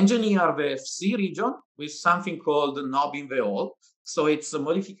engineer the Fc region with something called knob in the hole. So it's a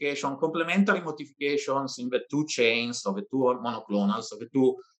modification, complementary modifications in the 2 chains of the 2 monoclonals, of the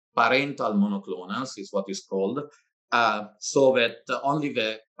 2 parental monoclonals is what is called, so that only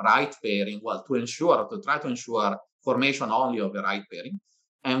the right pairing, well, to try to ensure formation only of the right pairing.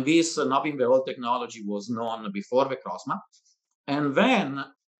 And this knob in the hole technology was known before the CrossMab. And then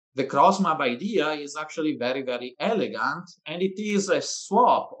the CrossMab idea is actually very, very elegant, and it is a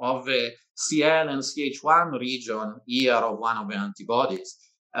swap of the CL and CH1 region here of one of the antibodies.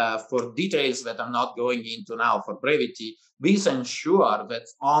 For details that I'm not going into now for brevity, this ensures that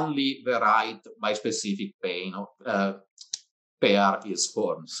only the right bispecific pair is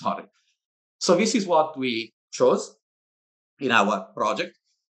formed. Sorry. So this is what we chose in our project.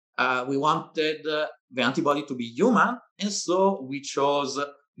 We wanted the antibody to be human, and so we chose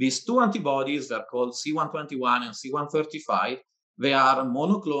these 2 antibodies. They're called C121 and C135. They are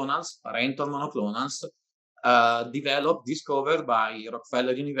monoclonals, parental monoclonals, discovered by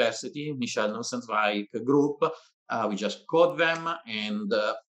Rockefeller University, Michel Nussenzweig group. We just code them and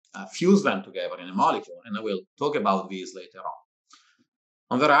fuse them together in a molecule, and I will talk about these later on.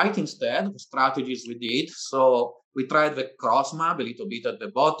 On the right, instead, the strategies we did. So we tried the CrossMab a little bit at the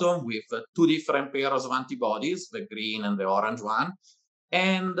bottom with 2 different pairs of antibodies, the green and the orange one.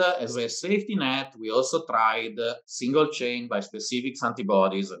 And as a safety net, we also tried single chain bispecific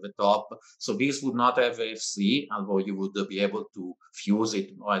antibodies at the top. So this would not have Fc, although you would be able to fuse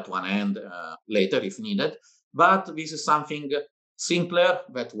it at one end later if needed. But this is something simpler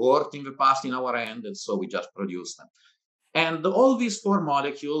that worked in the past in our end, and so we just produced them. And all these 4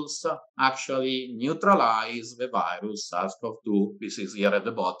 molecules actually neutralize the virus SARS-CoV-2. This is here at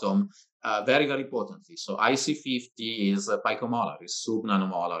the bottom, very, very potently. So IC50 is picomolar, is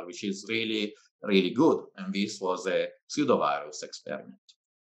subnanomolar, which is really, really good. And this was a pseudovirus experiment.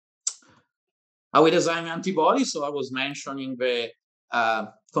 How we design antibodies? So I was mentioning the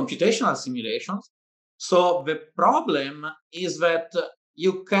computational simulations. So the problem is that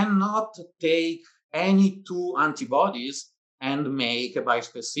you cannot take any 2 antibodies and make a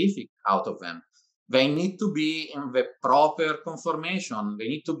bispecific out of them. They need to be in the proper conformation. They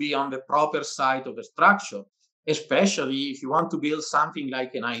need to be on the proper side of the structure, especially if you want to build something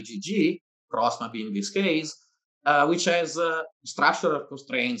like an IgG, CrossMab in this case, which has structural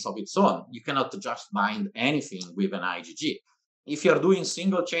constraints of its own. You cannot just bind anything with an IgG. If you're doing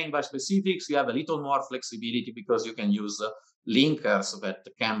single chain bispecifics, you have a little more flexibility because you can use linkers that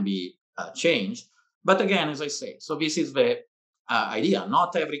can be changed. But again, as I say, so this is the idea.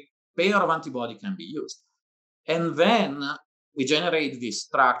 Not every pair of antibody can be used. And then we generate these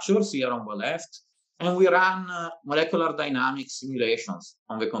structures here on the left, and we run molecular dynamics simulations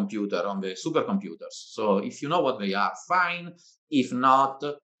on the computer, on the supercomputers. So if you know what they are, fine. If not,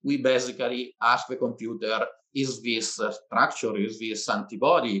 we basically ask the computer, is this structure, is this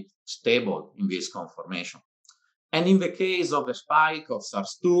antibody stable in this conformation? And in the case of the spike of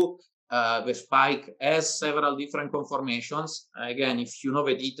SARS-2, the spike has several different conformations. Again, if you know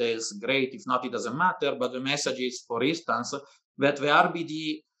the details, great. If not, it doesn't matter. But the message is, for instance, that the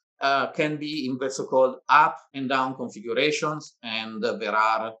RBD can be in the so-called up and down configurations, and there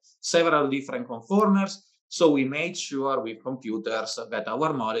are several different conformers. So we made sure with computers that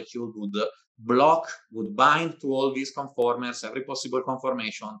our molecule would bind to all these conformers, every possible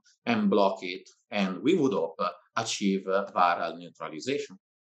conformation, and block it. And we would hope achieve viral neutralization.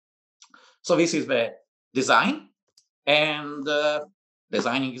 So this is the design, and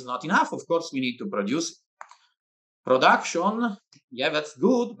designing is not enough. Of course, we need to produce it. Production, yeah, that's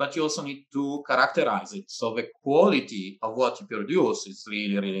good, but you also need to characterize it. So the quality of what you produce is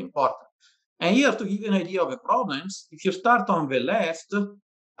really, really important. And here, to give you an idea of the problems, if you start on the left,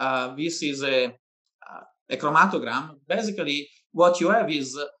 this is a chromatogram. Basically, what you have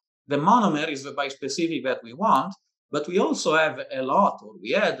is the monomer is the bispecific that we want, but we also have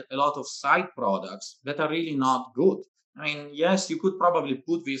we had a lot of side products that are really not good. I mean, yes, you could probably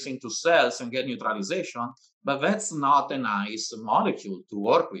put this into cells and get neutralization, but that's not a nice molecule to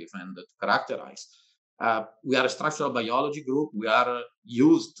work with and to characterize. We are a structural biology group. We are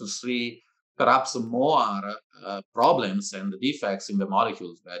used to see perhaps more problems and defects in the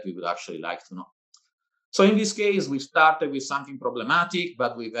molecules that we would actually like to know. So in this case, we started with something problematic,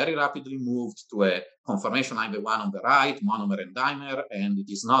 but we very rapidly moved to a conformation like the one on the right, monomer and dimer, and it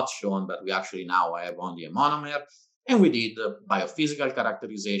is not shown that we actually now have only a monomer. And we did biophysical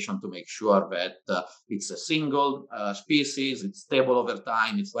characterization to make sure that it's a single species, it's stable over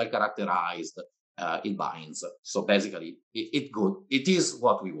time, it's well characterized, it binds. So basically, it is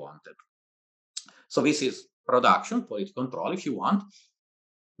what we wanted. So this is production, quality control, if you want.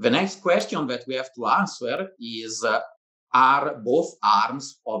 The next question that we have to answer is, are both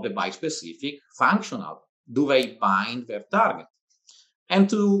arms of the bispecific functional? Do they bind their target? And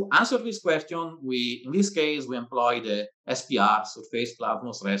to answer this question, in this case, we employed a SPR, surface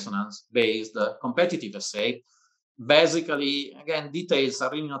plasmos resonance based competitive assay. Basically, again, details are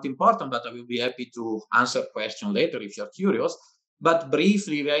really not important, but I will be happy to answer questions later if you're curious. But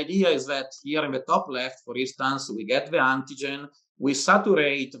briefly, the idea is that here in the top left, for instance, we get the antigen, we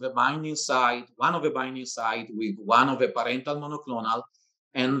saturate the binding site, one of the binding site with one of the parental monoclonal,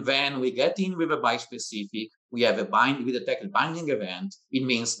 and then we get in with a bispecific. We have we detect a binding event. It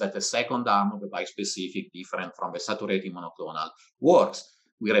means that the second arm of the bispecific, different from the saturating monoclonal, works.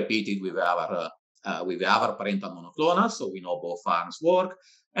 We repeat it with the other parental monoclonal, so we know both arms work.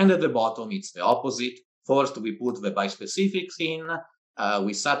 And at the bottom, it's the opposite. First, we put the bispecifics in,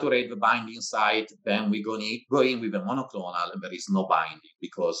 we saturate the binding site, then we go in with the monoclonal, and there is no binding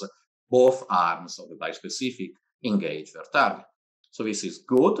because both arms of the bispecific engage their target. So this is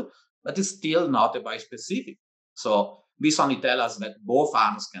good, but it's still not a bispecific. So this only tells us that both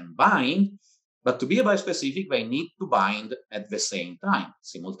arms can bind, but to be a bispecific, they need to bind at the same time,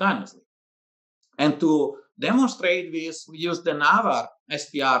 simultaneously. And to demonstrate this, we used another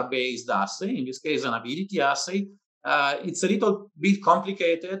SPR-based assay, in this case, an ability assay. It's a little bit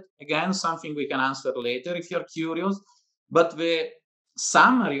complicated. Again, something we can answer later if you're curious. But the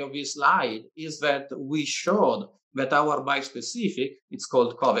summary of this slide is that we showed that our bispecific, it's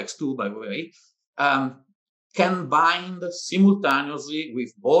called COVEX2, by the way, can bind simultaneously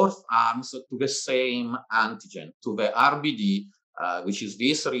with both arms to the same antigen, to the RBD, which is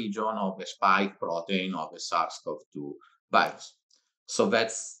this region of the spike protein of the SARS-CoV-2 virus. So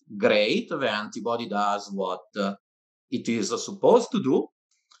that's great. The antibody does what it is supposed to do.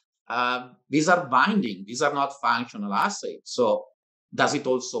 These are binding. These are not functional assays. So does it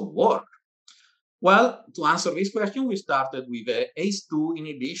also work? Well, to answer this question, we started with the ACE2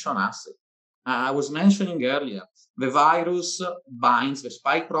 inhibition assay. I was mentioning earlier, the virus binds, the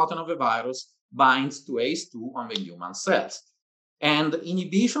spike protein of the virus binds to ACE2 on the human cells. And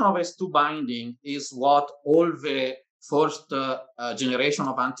inhibition of ACE2 binding is what all the first generation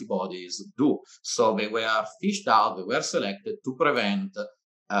of antibodies do. So they were fished out, they were selected to prevent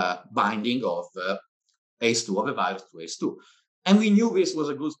binding of ACE2, of the virus to ACE2. And we knew this was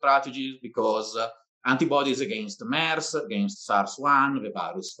a good strategy because antibodies against MERS, against SARS-1, the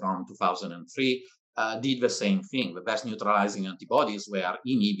virus from 2003, did the same thing. The best neutralizing antibodies were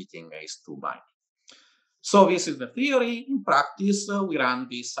inhibiting ACE2 binding. So this is the theory. In practice, we ran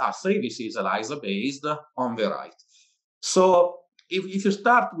this assay. This is ELISA-based on the right. So if you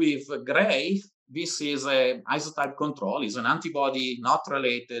start with gray, this is an isotype control. It's an antibody not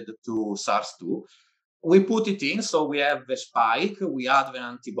related to SARS-2. We put it in, so we have the spike, we add the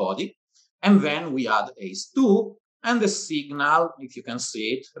antibody, and then we add ACE2, and the signal, if you can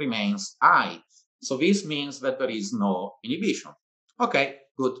see it, remains high. So this means that there is no inhibition. Okay,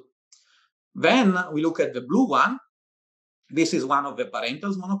 good. Then we look at the blue one. This is one of the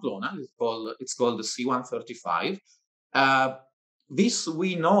parentals monoclonal. It's called the C135. This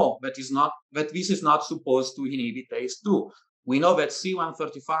we know that this is not supposed to inhibit ACE2. We know that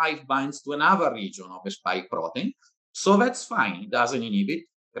C135 binds to another region of the spike protein, so that's fine. It doesn't inhibit.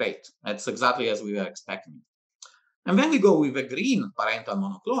 Great. That's exactly as we were expecting. And then we go with the green parental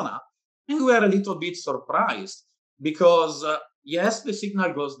monoclonal, and we are a little bit surprised because yes, the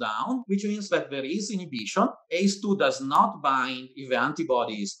signal goes down, which means that there is inhibition. ACE2 does not bind if the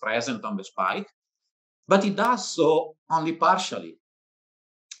antibody is present on the spike, but it does so only partially.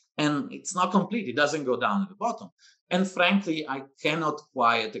 And it's not complete. It doesn't go down at the bottom. And frankly, I cannot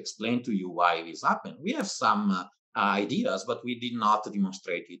quite explain to you why this happened. We have some ideas, but we did not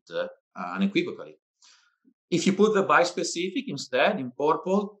demonstrate it unequivocally. If you put the bispecific instead in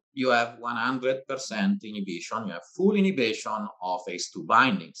purple, you have 100% inhibition. You have full inhibition of ACE2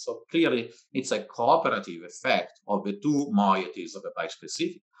 binding. So clearly, it's a cooperative effect of the two moieties of the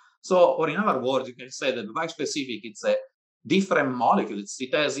bispecific. So, or in other words, you can say that the bispecific, it's a different molecule.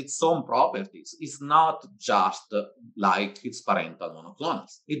 It has its own properties. It's not just like its parental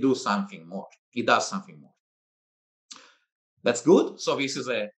monoclonals. It does something more. It does something more. That's good. So this is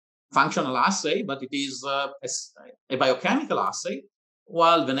a functional assay, but it is a biochemical assay.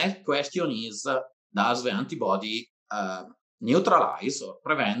 While the next question is, does the antibody neutralize or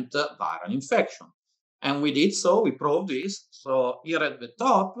prevent viral infection? And we did so. We proved this. So here at the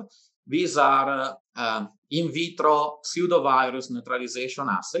top, these are in vitro pseudovirus neutralization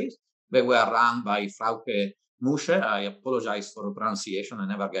assays. They were run by Frauke Musche. I apologize for the pronunciation. I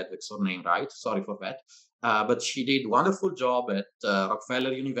never get the surname right. Sorry for that. But she did a wonderful job at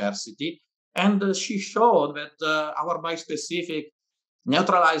Rockefeller University. And she showed that our bispecific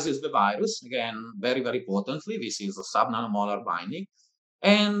neutralizes the virus, again, very, very potently. This is a subnanomolar binding.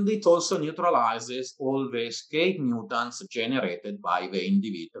 And it also neutralizes all the escape mutants generated by the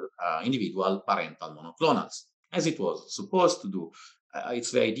individual parental monoclonals, as it was supposed to do. It's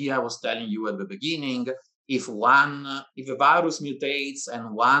the idea I was telling you at the beginning. If the virus mutates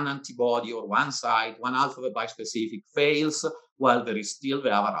and one antibody or one site, one half of the bispecific fails, well, there is still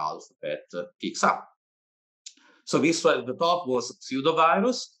the other half that picks up. So this at the top was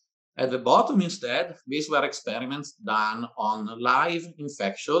pseudovirus. At the bottom, instead, these were experiments done on live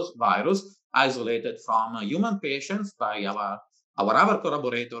infectious virus isolated from human patients by our other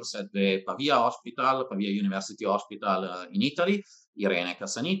collaborators at the Pavia University Hospital in Italy, Irene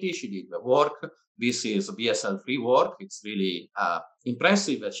Casaniti. She did the work. This is BSL-free work. It's really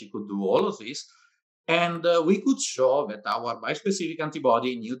impressive that she could do all of this. And we could show that our bispecific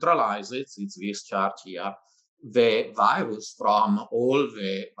antibody neutralizes, it's this chart here, the virus from all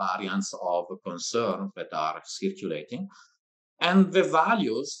the variants of concern that are circulating. And the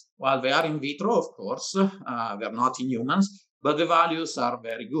values, while they are in vitro, of course, they're not in humans, but the values are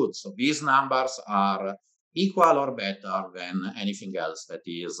very good. So these numbers are equal or better than anything else that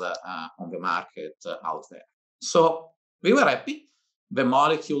is on the market out there. So we were happy. The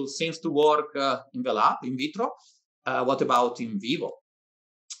molecule seems to work in the lab, in vitro. What about in vivo?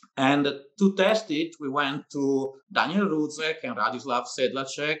 And to test it, we went to Daniel Rudzek and Radislav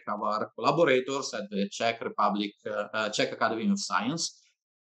Sedlacek, our collaborators at the Czech Republic, Czech Academy of Science.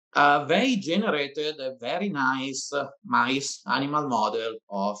 They generated a very nice mice animal model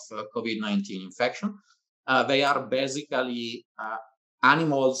of COVID-19 infection. They are basically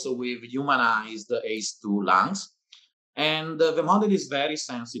animals with humanized ACE2 lungs. And the model is very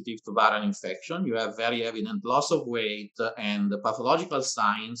sensitive to viral infection. You have very evident loss of weight and pathological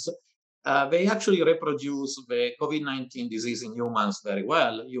signs. They actually reproduce the COVID-19 disease in humans very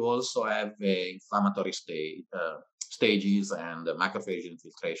well. You also have the inflammatory stages and macrophage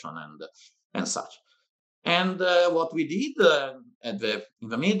infiltration and such. And what we did in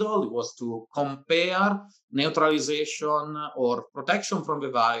the middle was to compare neutralization or protection from the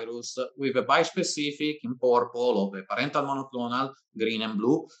virus with a bispecific in purple of the parental monoclonal, green and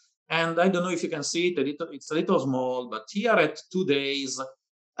blue. And I don't know if you can see it, it's a little small, but here at 2 days,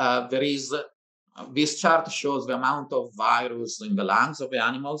 there is, this chart shows the amount of virus in the lungs of the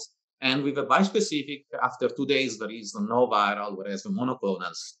animals. And with a bispecific, after 2 days, there is no viral, whereas the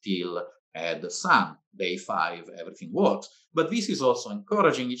monoclonal still had some. Day 5, everything works. But this is also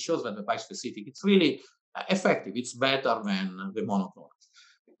encouraging. It shows that the bispecific, it's really effective. It's better than the monoclonal.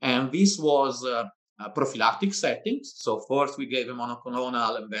 And this was prophylactic settings. So first we gave a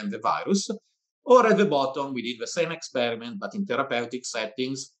monoclonal and then the virus. Or at the bottom, we did the same experiment, but in therapeutic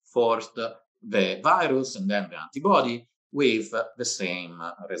settings, first the virus and then the antibody with the same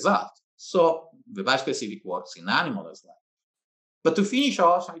result. So the bispecific works in animal as well. But to finish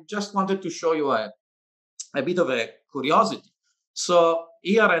off, I just wanted to show you a bit of a curiosity. So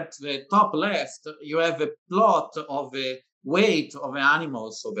here at the top left, you have a plot of the weight of the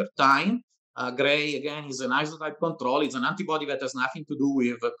animals over time. Gray, again, is an isotype control. It's an antibody that has nothing to do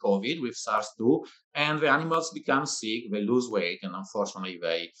with COVID, with SARS-2. And the animals become sick, they lose weight, and unfortunately,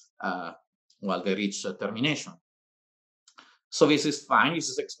 they reach termination. So this is fine. This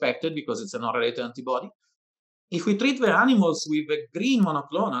is expected because it's a non-related antibody. If we treat the animals with a green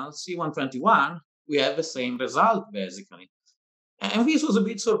monoclonal, C121, we have the same result, basically. And this was a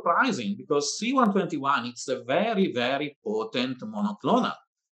bit surprising because C121, it's a very, very potent monoclonal.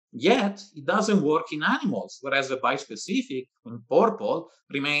 Yet, it doesn't work in animals, whereas the bispecific in purple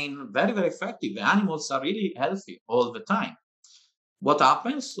remain very, very effective. The animals are really healthy all the time. What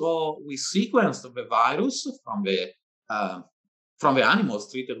happens? So we sequenced the virus from the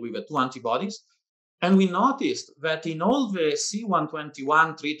animals treated with the two antibodies, and we noticed that in all the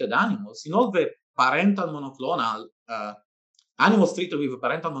C121 treated animals, in all the parental monoclonal animals treated with a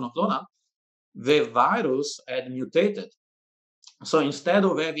parental monoclonal, the virus had mutated. So instead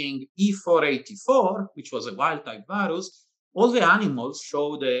of having E484, which was a wild type virus, all the animals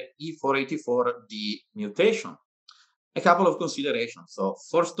show the E484D mutation. A couple of considerations. So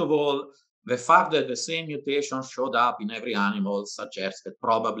first of all, the fact that the same mutation showed up in every animal suggests that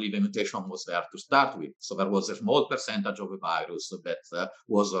probably the mutation was there to start with. So there was a small percentage of the virus that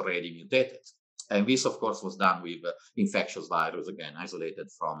was already mutated. And this, of course, was done with infectious virus, again, isolated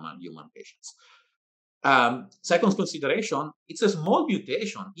from human patients. Second consideration, it's a small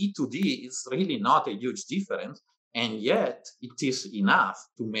mutation. E2D is really not a huge difference, and yet it is enough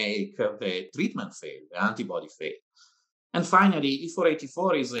to make the treatment fail, the antibody fail. And finally,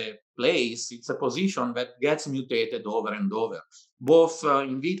 E484 is a place, it's a position that gets mutated over and over, both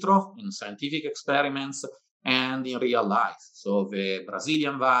in vitro, in scientific experiments, and in real life. So the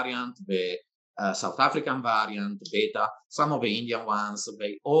Brazilian variant, the South African variant, beta, some of the Indian ones,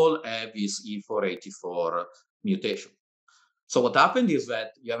 they all have this E484 mutation. So what happened is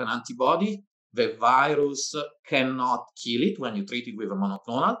that you have an antibody, the virus cannot kill it when you treat it with a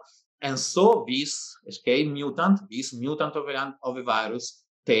monoclonal, and so this escape mutant, this mutant of the virus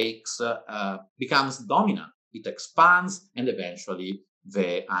becomes dominant. It expands, and eventually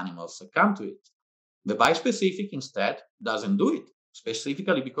the animals succumb to it. The bispecific instead doesn't do it,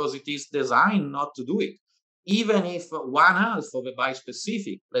 specifically because it is designed not to do it. Even if one half of the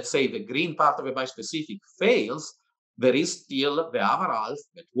bispecific, let's say the green part of the bispecific, fails, there is still the other half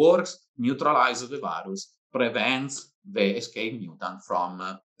that works, neutralizes the virus, prevents the escape mutant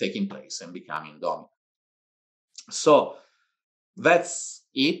from taking place and becoming dominant. So that's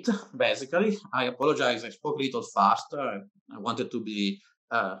it, basically. I apologize, I spoke a little faster. I wanted to be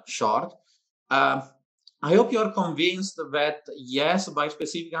short. I hope you're convinced that, yes,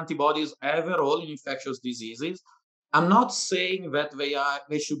 bispecific antibodies have a role in infectious diseases. I'm not saying that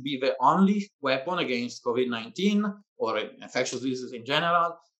they should be the only weapon against COVID-19 or infectious diseases in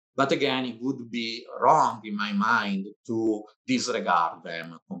general, but again, it would be wrong in my mind to disregard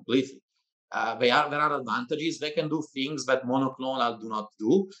them completely. There are advantages. They can do things that monoclonal do not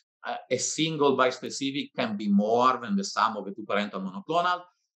do. A single bispecific can be more than the sum of the two parental monoclonal.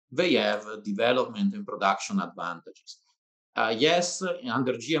 They have development and production advantages. Yes,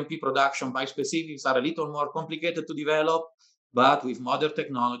 under GMP production, bispecifics are a little more complicated to develop, but with modern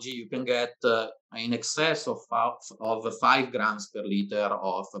technology, you can get in excess of 5 grams per liter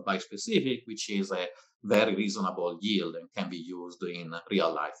of bispecific, which is a very reasonable yield and can be used in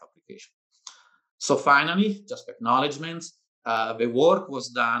real life application. So finally, just acknowledgements. The work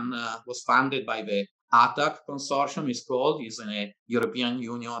was funded by the ATAC consortium, is called, is a European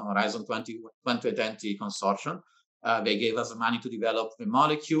Union Horizon 2020 consortium. They gave us money to develop the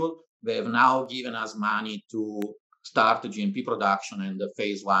molecule. They have now given us money to start the GMP production and the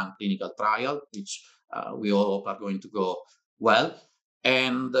phase 1 clinical trial, which we all hope are going to go well.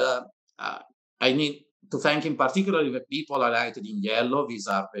 And I need to thank in particular the people highlighted in yellow. These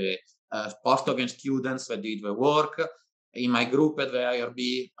are the postdoc and students that did the work. In my group at the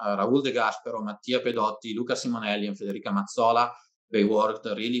IRB, Raul De Gaspero, Mattia Pedotti, Luca Simonelli, and Federica Mazzola, they worked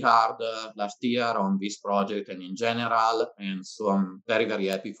really hard last year on this project and in general, and so I'm very, very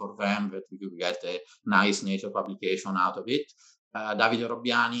happy for them that we could get a nice Nature publication out of it. Davide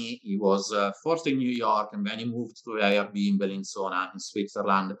Robbiani, he was first in New York and then he moved to the IRB in Bellinzona in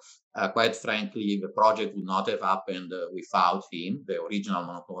Switzerland. Quite frankly, the project would not have happened without him. The original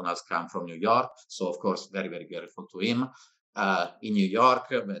monoclonals come from New York, so of course, very, very grateful to him. In New York,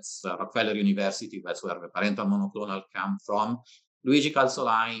 that's Rockefeller University, that's where the parental monoclonal come from. Luigi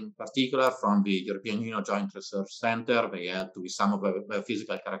Calzolai, in particular, from the European Union Joint Research Center, they helped with some of the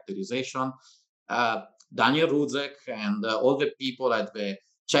physical characterization. Daniel Ruzek and all the people at the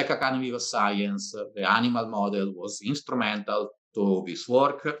Czech Academy of Science, the animal model was instrumental to this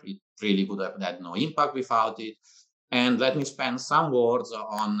work. It really would have had no impact without it. And let me spend some words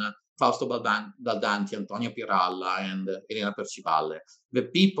on Fausto Baldanti, Antonio Piralla, and Elena Percivalle, the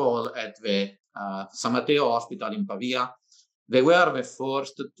people at the San Matteo Hospital in Pavia. They were the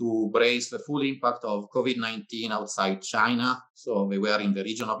first to brace the full impact of COVID-19 outside China. So they were in the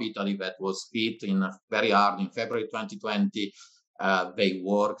region of Italy that was hit very hard in February 2020. They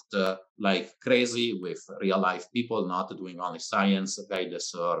worked like crazy with real life people, not doing only science. They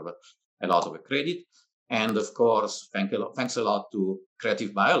deserve a lot of credit. And of course, thanks a lot to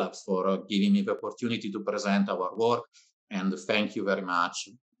Creative Biolabs for giving me the opportunity to present our work. And thank you very much.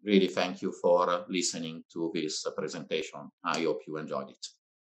 Really, thank you for listening to this presentation. I hope you enjoyed it.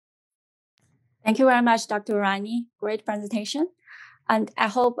 Thank you very much, Dr. Varani. Great presentation. And I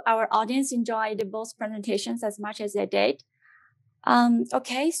hope our audience enjoyed both presentations as much as they did.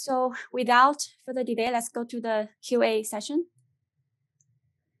 Okay, so without further delay, let's go to the QA session.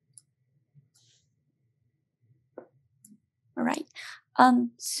 All right.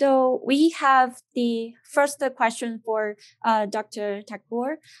 So we have the first question for Dr.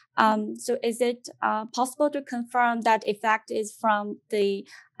 Thakur. So is it possible to confirm that effect is from the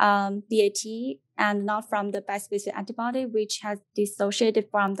BAT and not from the bispecific antibody, which has dissociated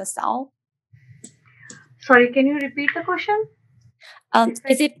from the cell? Sorry, can you repeat the question?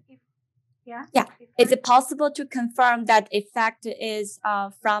 Is it possible to confirm that effect is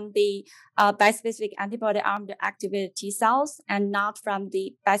from the bispecific antibody armed activated T cells and not from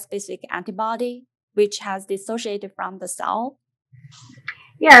the bispecific antibody, which has dissociated from the cell?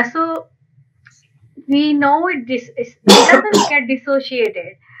 Yeah, so we know it doesn't get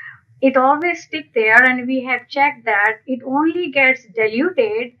dissociated. It always sticks there, and we have checked that it only gets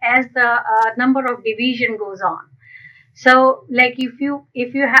diluted as the number of division goes on. So, like we are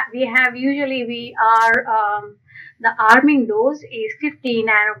the arming dose is 50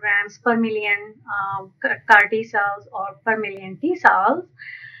 nanograms per million CAR T cells or per million T cells.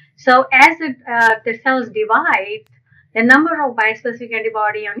 So, as the cells divide, the number of bispecific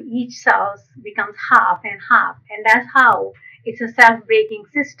antibody on each cells becomes half and half, and that's how it's a self-breaking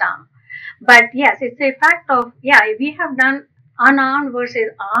system. But yes, it's a fact of we have done unarmed versus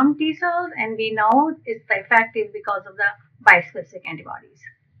armed T cells, and we know it's effective because of the bispecific antibodies.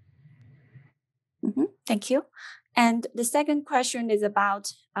 Thank you. And the second question is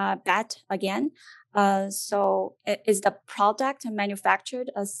about BAT again. So is the product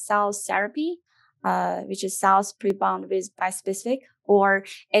manufactured as cell therapy, which is cells pre-bound with bispecific, or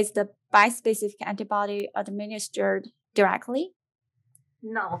is the bispecific antibody administered directly?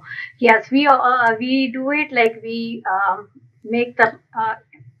 No. Yes, we do it like we make the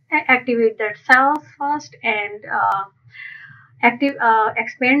activate the cells first and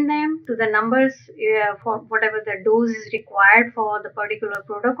expand them to the numbers for whatever the dose is required for the particular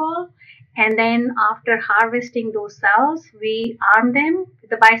protocol. And then after harvesting those cells, we arm them with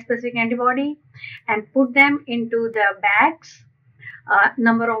the bispecific antibody and put them into the bags.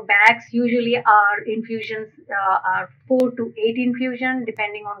 Number of bags usually are infusions are 4 to 8 infusion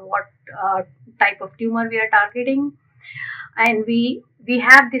depending on what type of tumor we are targeting, and we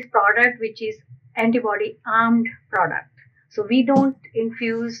have this product which is antibody armed product. So we don't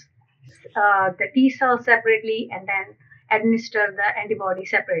infuse the T cells separately and then administer the antibody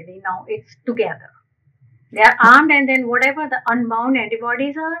separately. Now it's together. They are armed, and then whatever the unbound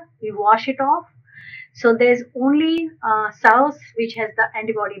antibodies are, we wash it off. So there's only cells which has the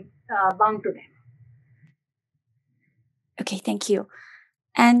antibody bound to them. Okay, thank you.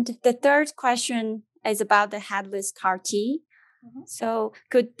 And the third question is about the headless CAR T. So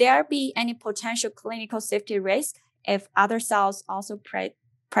could there be any potential clinical safety risk if other cells also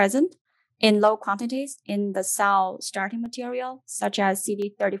present in low quantities in the cell starting material, such as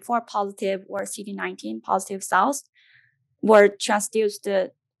CD34 positive or CD19 positive cells were transduced?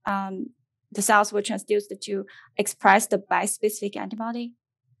 The cells were transduced to express the bispecific antibody?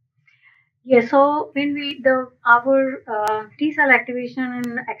 Yeah, so when our T cell activation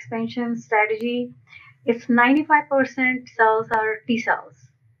and expansion strategy, it's 95% cells are T cells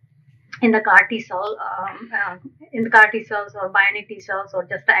in the CAR T cell, or bionic T cells or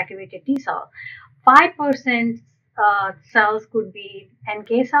just the activated T cell. 5% cells could be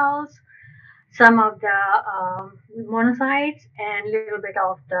NK cells, some of the monocytes, and a little bit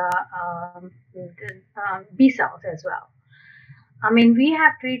of the B cells as well. I mean, we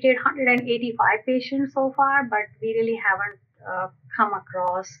have treated 185 patients so far, but we really haven't come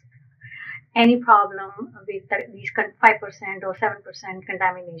across any problem with these 5% or 7%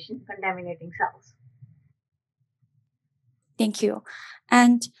 contaminating cells. Thank you.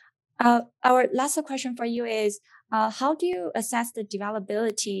 And our last question for you is, how do you assess the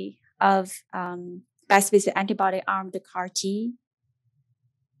developability of bispecific antibody armed CAR T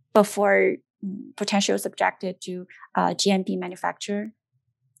before potentially subjected to GMP manufacture?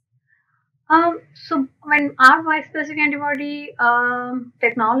 So when our bispecific antibody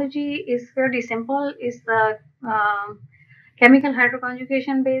technology is fairly simple, is the chemical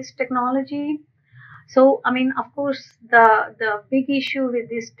heteroconjugation based technology. So I mean, of course, the big issue with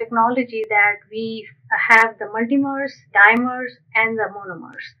this technology that we have the multimers, dimers, and the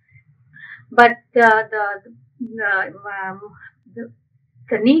monomers. But the,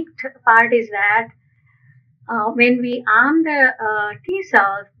 the neat part is that when we arm the T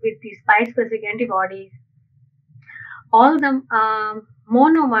cells with these bispecific antibodies, all the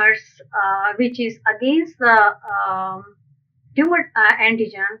monomers, which is against the tumor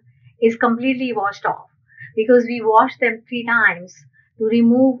antigen, is completely washed off because we wash them 3 times to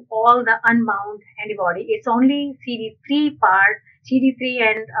remove all the unbound antibody. It's only CD3 part, CD3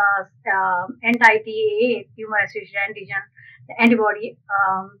 and anti-TAA, tumor-associated antigen, the antibody,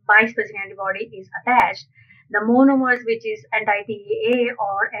 bispecific antibody is attached. The monomers, which is anti-TAA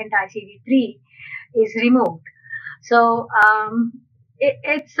or anti-CD3, is removed. So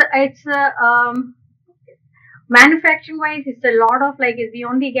it's manufacturing wise, it's a lot of like we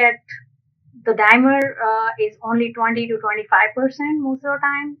only get the dimer is only 20 to 25% most of the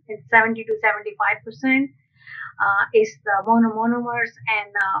time. It's 70 to 75% is the monomers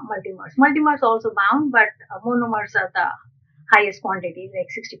and multimers. Multimers also bound, but monomers are the highest quantity, like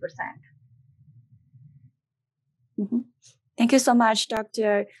 60%. Mm-hmm. Thank you so much,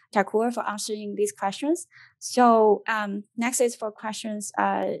 Dr. Thakur, for answering these questions. So next is for questions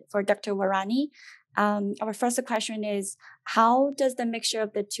for Dr. Varani. Our first question is, how does the mixture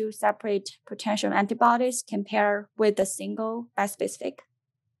of the two separate potential antibodies compare with the single bispecific?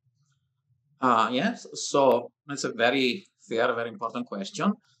 Yes, so that's a very fair, very important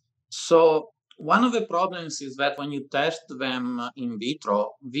question. So one of the problems is that when you test them in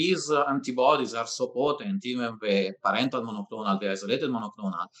vitro, these antibodies are so potent, even the parental monoclonal, the isolated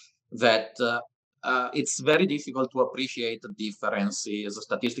monoclonal, that it's very difficult to appreciate the differences,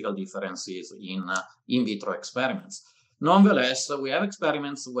 statistical differences in vitro experiments. Nonetheless, we have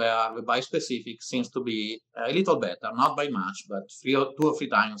experiments where the bispecific seems to be a little better, not by much, but 2 or 3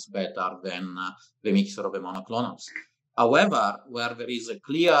 times better than the mixture of the monoclonals. However, where there is a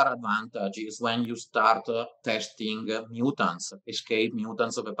clear advantage is when you start testing mutants, escape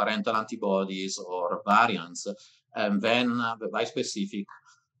mutants of the parental antibodies or variants, and then the bispecific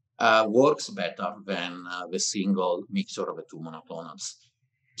works better than the single mixture of the two monoclonals.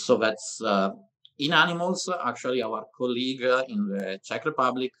 So that's in animals. Actually, our colleague in the Czech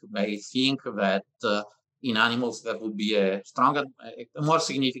Republic, they think that in animals there would be a stronger, a more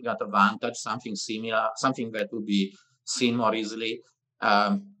significant advantage, something similar, something that would be seen more easily.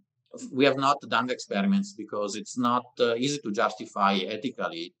 We have not done the experiments because it's not easy to justify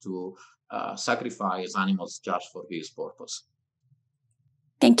ethically to sacrifice animals just for this purpose.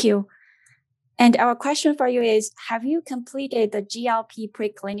 Thank you. And our question for you is, have you completed the GLP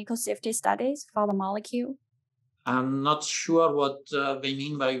preclinical safety studies for the molecule? I'm not sure what they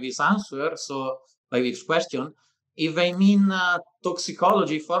mean by this answer, so by this question. If they mean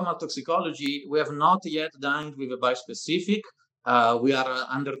toxicology, formal toxicology, we have not yet done it with a bispecific. We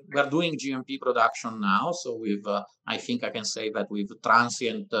are doing GMP production now, so with I think I can say that with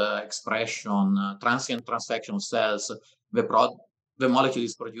transient expression, transient transfection cells, the molecule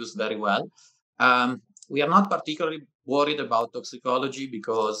is produced very well. We are not particularly worried about toxicology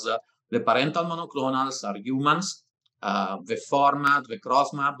because the parental monoclonals are humans. The format, the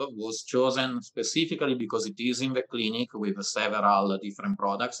cross-map was chosen specifically because it is in the clinic with several different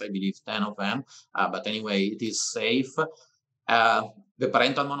products, I believe 10 of them. But anyway, it is safe. The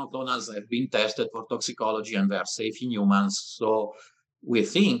parental monoclonals have been tested for toxicology and they are safe in humans. So we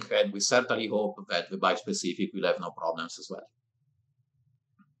think and we certainly hope that the bispecific will have no problems as well.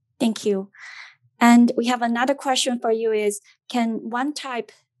 Thank you. And we have another question for you is, can one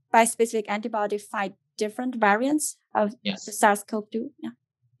type bispecific antibody fight different variants of the SARS-CoV-2? Yeah.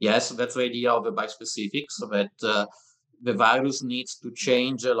 Yes, that's the idea of the bispecific, so that the virus needs to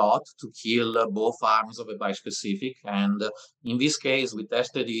change a lot to kill both arms of the bispecific. And in this case, we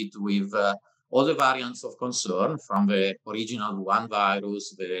tested it with all the variants of concern from the original one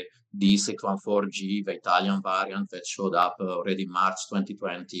virus, the D614G, the Italian variant that showed up already in March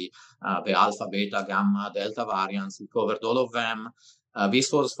 2020, the alpha, beta, gamma, delta variants. We covered all of them.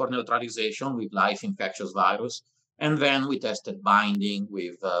 This was for neutralization with live infectious virus. And then we tested binding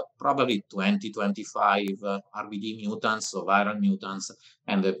with probably 20, 25 RBD mutants, so viral mutants,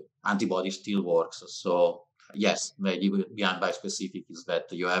 and the antibody still works. So yes, the idea behind bispecific is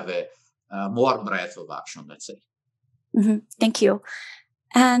that you have a more breadth of action, let's say. Mm-hmm. Thank you.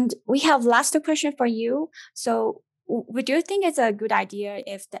 And we have last question for you. So would you think it's a good idea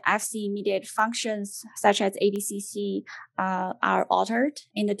if the Fc-mediated functions such as ADCC are altered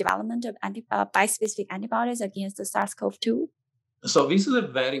in the development of bispecific antibodies against the SARS-CoV-2? So this is a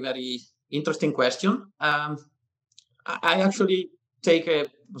very, very interesting question. I actually take a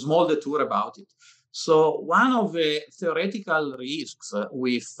small detour about it. So one of the theoretical risks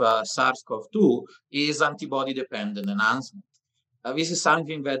with SARS-CoV-2 is antibody-dependent enhancement. This is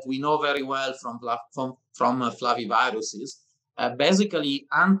something that we know very well from flaviviruses. Basically,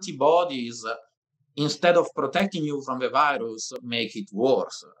 antibodies, instead of protecting you from the virus, make it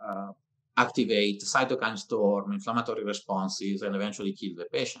worse, activate cytokine storm, inflammatory responses, and eventually kill the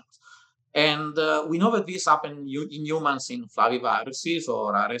patient. And we know that this happens in humans in flaviviruses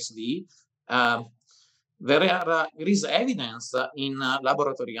or RSV. There is evidence in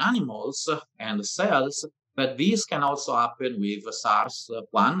laboratory animals and cells but this can also happen with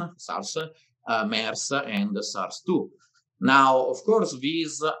SARS-1, SARS, MERS, and SARS-2. Now, of course,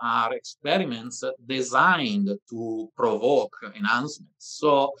 these are experiments designed to provoke enhancements.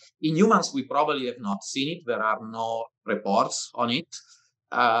 So in humans, we probably have not seen it. There are no reports on it.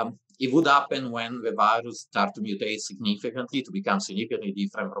 It would happen when the virus starts to mutate significantly, to become significantly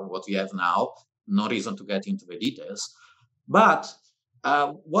different from what we have now. No reason to get into the details. But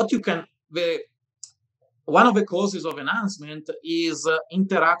one of the causes of enhancement is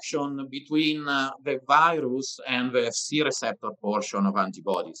interaction between the virus and the Fc receptor portion of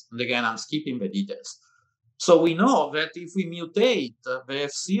antibodies. And again, I'm skipping the details. So we know that if we mutate the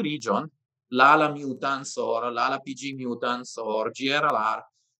Fc region, LALA mutants or LALA-PG mutants or GRLR,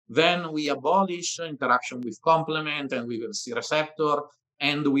 then we abolish interaction with complement and with Fc receptor,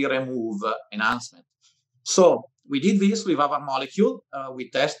 and we remove enhancement. So we did this with our molecule. We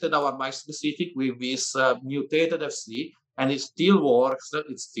tested our bispecific with this mutated Fc, and it still works.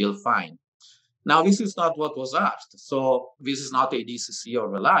 It's still fine. Now, this is not what was asked. So this is not ADCC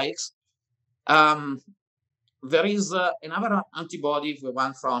or the likes. There is another antibody, the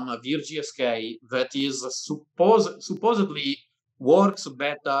one from VirGSK, that is supposedly works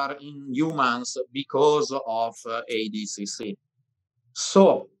better in humans because of ADCC.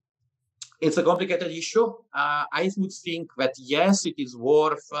 So it's a complicated issue. I would think that, yes, it is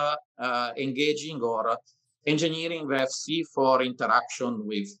worth engaging or engineering the Fc for interaction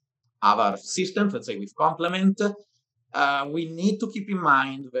with other systems, let's say with complement. We need to keep in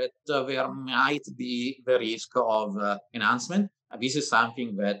mind that there might be the risk of enhancement. This is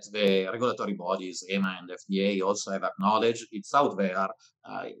something that the regulatory bodies, EMA and FDA, also have acknowledged. It's out there.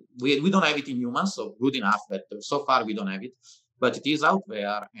 We don't have it in humans, so good enough that so far we don't have it. But it is out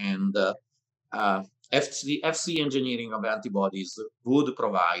there, and Fc engineering of antibodies would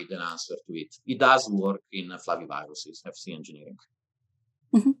provide an answer to it. It does work in flaviviruses, Fc engineering.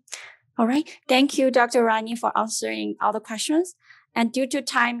 Mm-hmm. All right. Thank you, Dr. Varani, for answering all the questions. And due to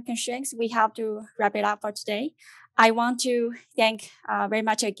time constraints, we have to wrap it up for today. I want to thank very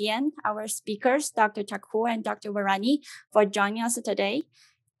much again our speakers, Dr. Thakur and Dr. Varani, for joining us today.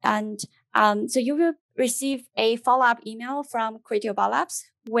 And so you will receive a follow-up email from Creative Biolabs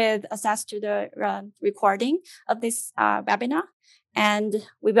with access to the recording of this webinar. And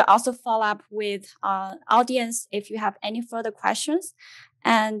we will also follow up with audience if you have any further questions.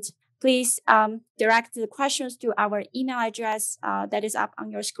 And please direct the questions to our email address that is up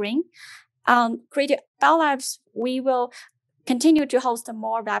on your screen. Creative Biolabs, we will continue to host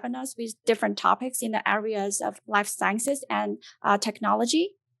more webinars with different topics in the areas of life sciences and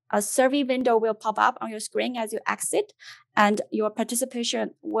technology. A survey window will pop up on your screen as you exit, and your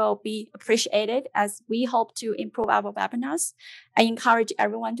participation will be appreciated as we hope to improve our webinars. I encourage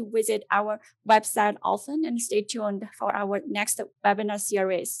everyone to visit our website often and stay tuned for our next webinar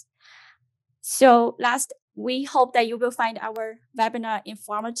series. So last, we hope that you will find our webinar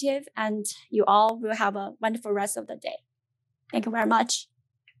informative and you all will have a wonderful rest of the day. Thank you very much.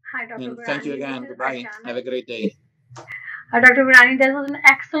 Hi, Dr. Varani. Thank you again. Goodbye. Have a great day. Dr. Varani, that was an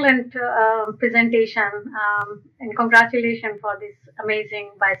excellent presentation, and congratulations for this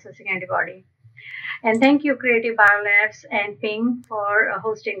amazing bispecific antibody. And thank you, Creative Biolabs and Ping, for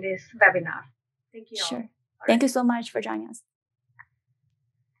hosting this webinar. Thank you all. Sure. Thank you so much for joining us.